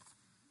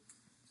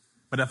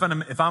 But if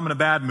I'm in a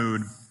bad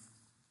mood,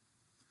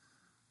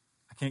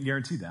 I can't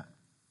guarantee that.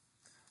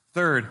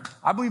 Third,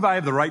 I believe I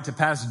have the right to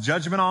pass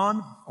judgment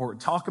on or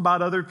talk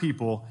about other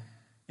people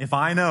if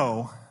I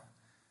know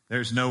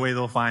there's no way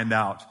they'll find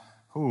out.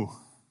 Ooh.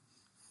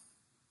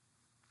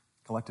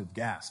 Collective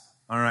gasp.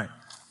 All right.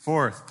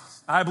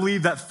 Fourth, I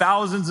believe that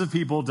thousands of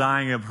people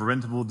dying of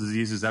preventable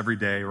diseases every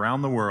day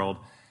around the world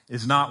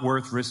is not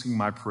worth risking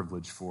my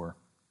privilege for.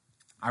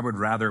 I would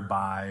rather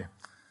buy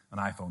an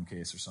iPhone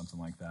case or something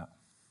like that.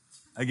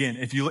 Again,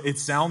 it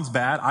sounds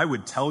bad. I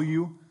would tell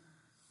you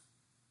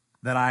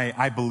that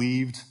I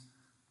believed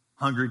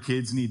hungry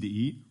kids need to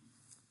eat.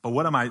 But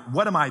what am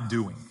I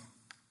doing?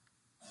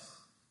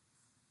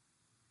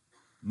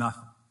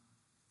 Nothing.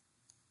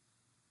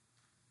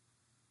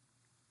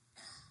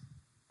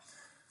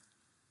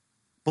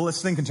 But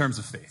let's think in terms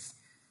of faith.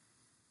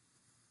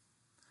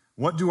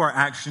 What do our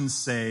actions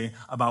say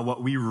about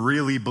what we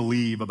really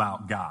believe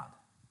about God?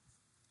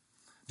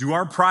 Do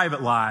our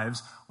private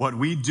lives, what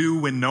we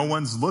do when no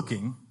one's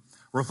looking,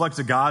 reflect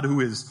a God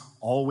who is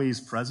always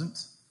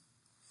present,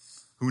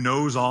 who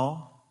knows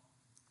all?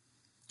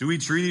 Do we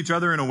treat each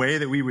other in a way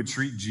that we would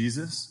treat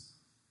Jesus?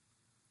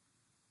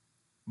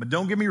 But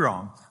don't get me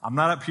wrong, I'm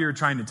not up here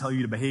trying to tell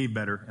you to behave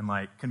better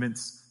and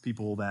convince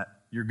people that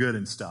you're good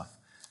and stuff.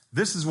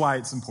 This is why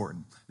it's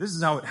important. This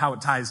is how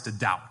it ties to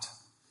doubt.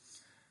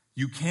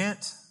 You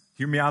can't,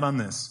 hear me out on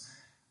this,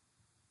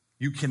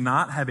 you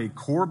cannot have a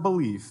core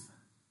belief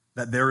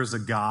that there is a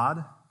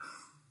God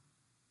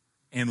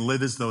and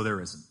live as though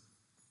there isn't.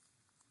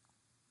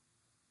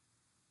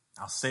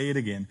 I'll say it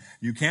again.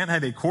 You can't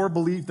have a core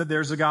belief that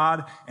there's a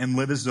God and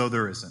live as though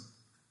there isn't.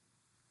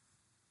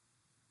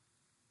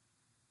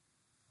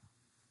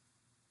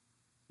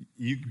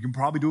 You can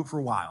probably do it for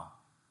a while,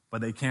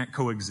 but they can't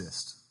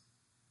coexist.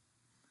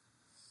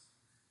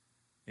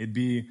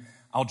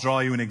 I'll draw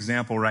you an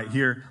example right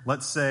here.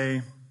 Let's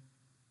say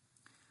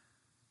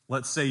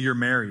you're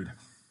married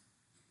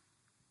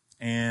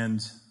and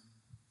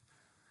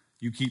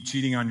you keep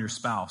cheating on your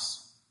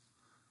spouse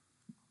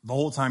the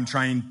whole time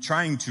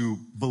trying to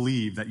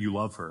believe that you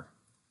love her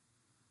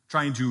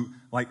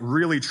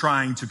really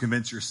trying to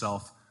convince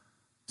yourself,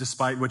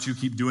 despite what you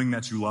keep doing,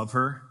 that you love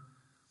her,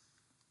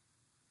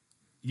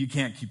 you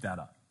can't keep that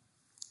up.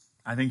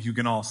 I think you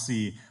can all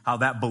see how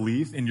that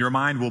belief in your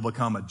mind will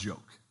become a joke.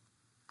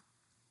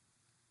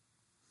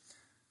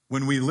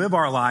 When we live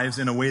our lives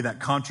in a way that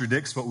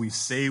contradicts what we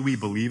say we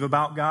believe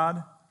about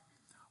God,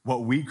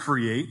 what we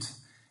create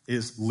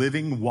is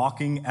living,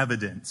 walking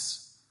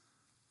evidence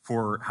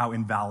for how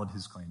invalid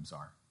his claims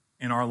are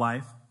in our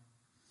life.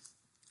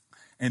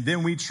 And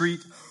then we treat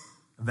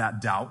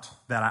that doubt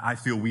that I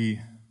feel we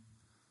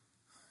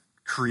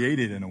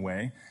created in a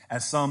way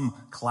as some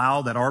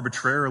cloud that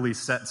arbitrarily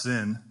sets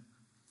in.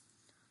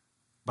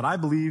 But I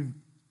believe,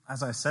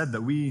 as I said,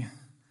 that we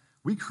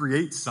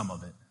create some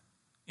of it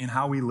in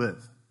how we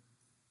live.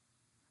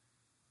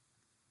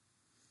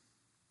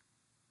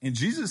 And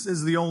Jesus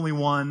is the only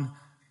one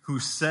who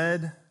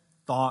said,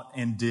 thought,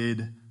 and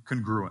did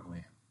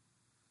congruently.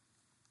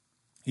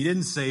 He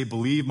didn't say,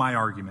 believe my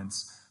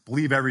arguments,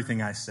 believe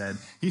everything I said.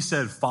 He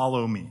said,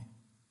 follow me.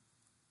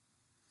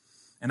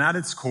 And at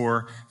its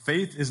core,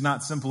 faith is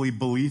not simply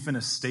belief in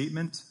a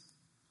statement,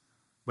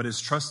 but is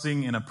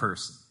trusting in a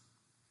person.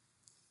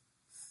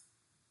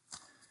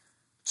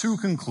 To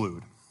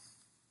conclude,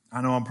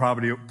 I know I'm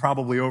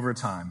probably over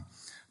time.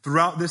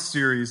 Throughout this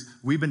series,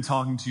 we've been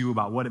talking to you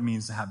about what it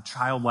means to have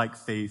childlike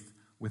faith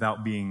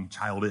without being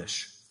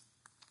childish.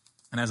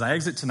 And as I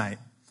exit tonight,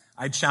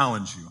 I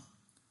challenge you.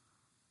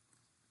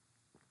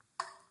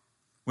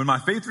 When my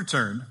faith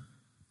returned,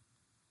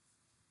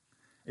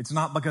 it's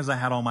not because I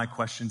had all my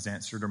questions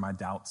answered or my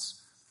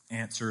doubts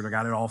answered or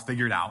got it all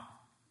figured out.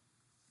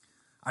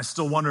 I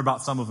still wonder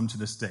about some of them to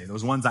this day.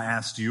 Those ones I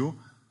asked you,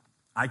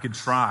 I could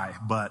try,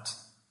 but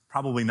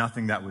probably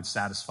nothing that would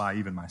satisfy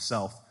even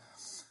myself.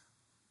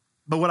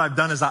 But what I've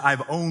done is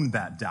I've owned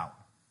that doubt.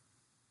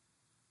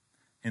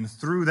 And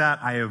through that,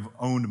 I have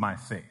owned my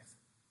faith.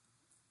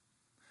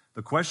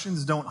 The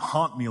questions don't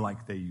haunt me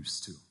like they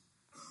used to.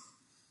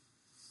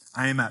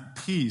 I am at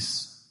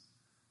peace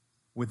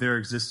with their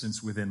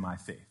existence within my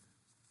faith.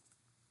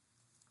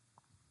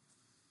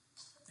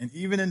 And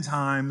even in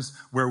times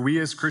where we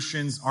as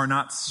Christians are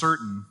not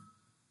certain,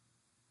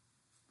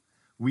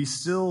 we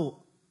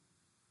still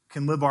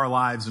can live our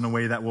lives in a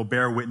way that will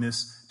bear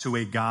witness to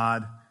a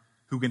God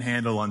who can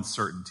handle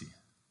uncertainty.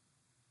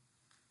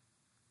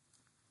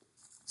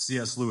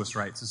 C.S. Lewis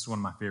writes, this is one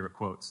of my favorite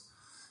quotes.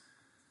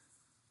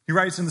 He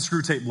writes in the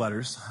Screwtape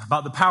Letters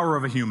about the power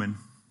of a human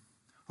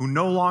who,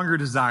 no longer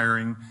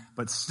desiring,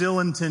 but still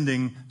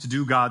intending to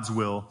do God's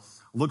will,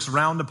 looks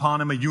round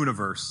upon him a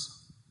universe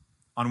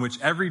on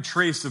which every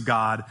trace of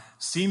God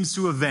seems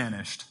to have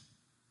vanished,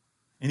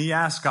 and he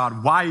asks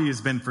God why he has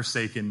been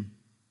forsaken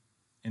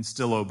and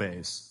still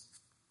obeys.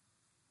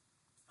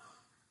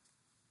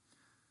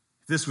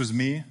 If this was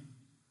me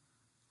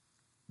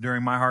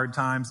during my hard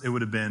times, it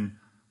would have been,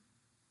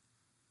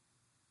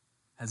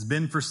 has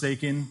been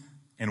forsaken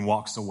and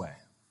walks away.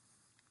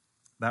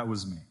 That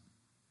was me.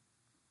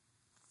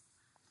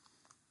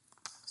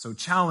 So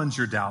challenge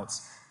your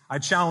doubts. I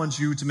challenge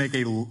you to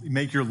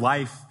make your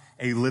life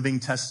a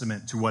living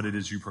testament to what it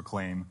is you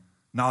proclaim,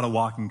 not a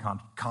walking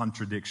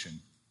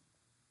contradiction.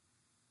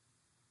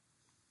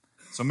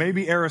 So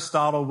maybe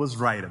Aristotle was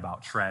right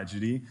about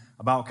tragedy,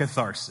 about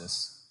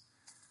catharsis.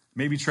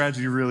 Maybe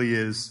tragedy really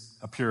is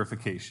a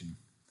purification.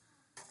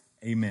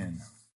 Amen.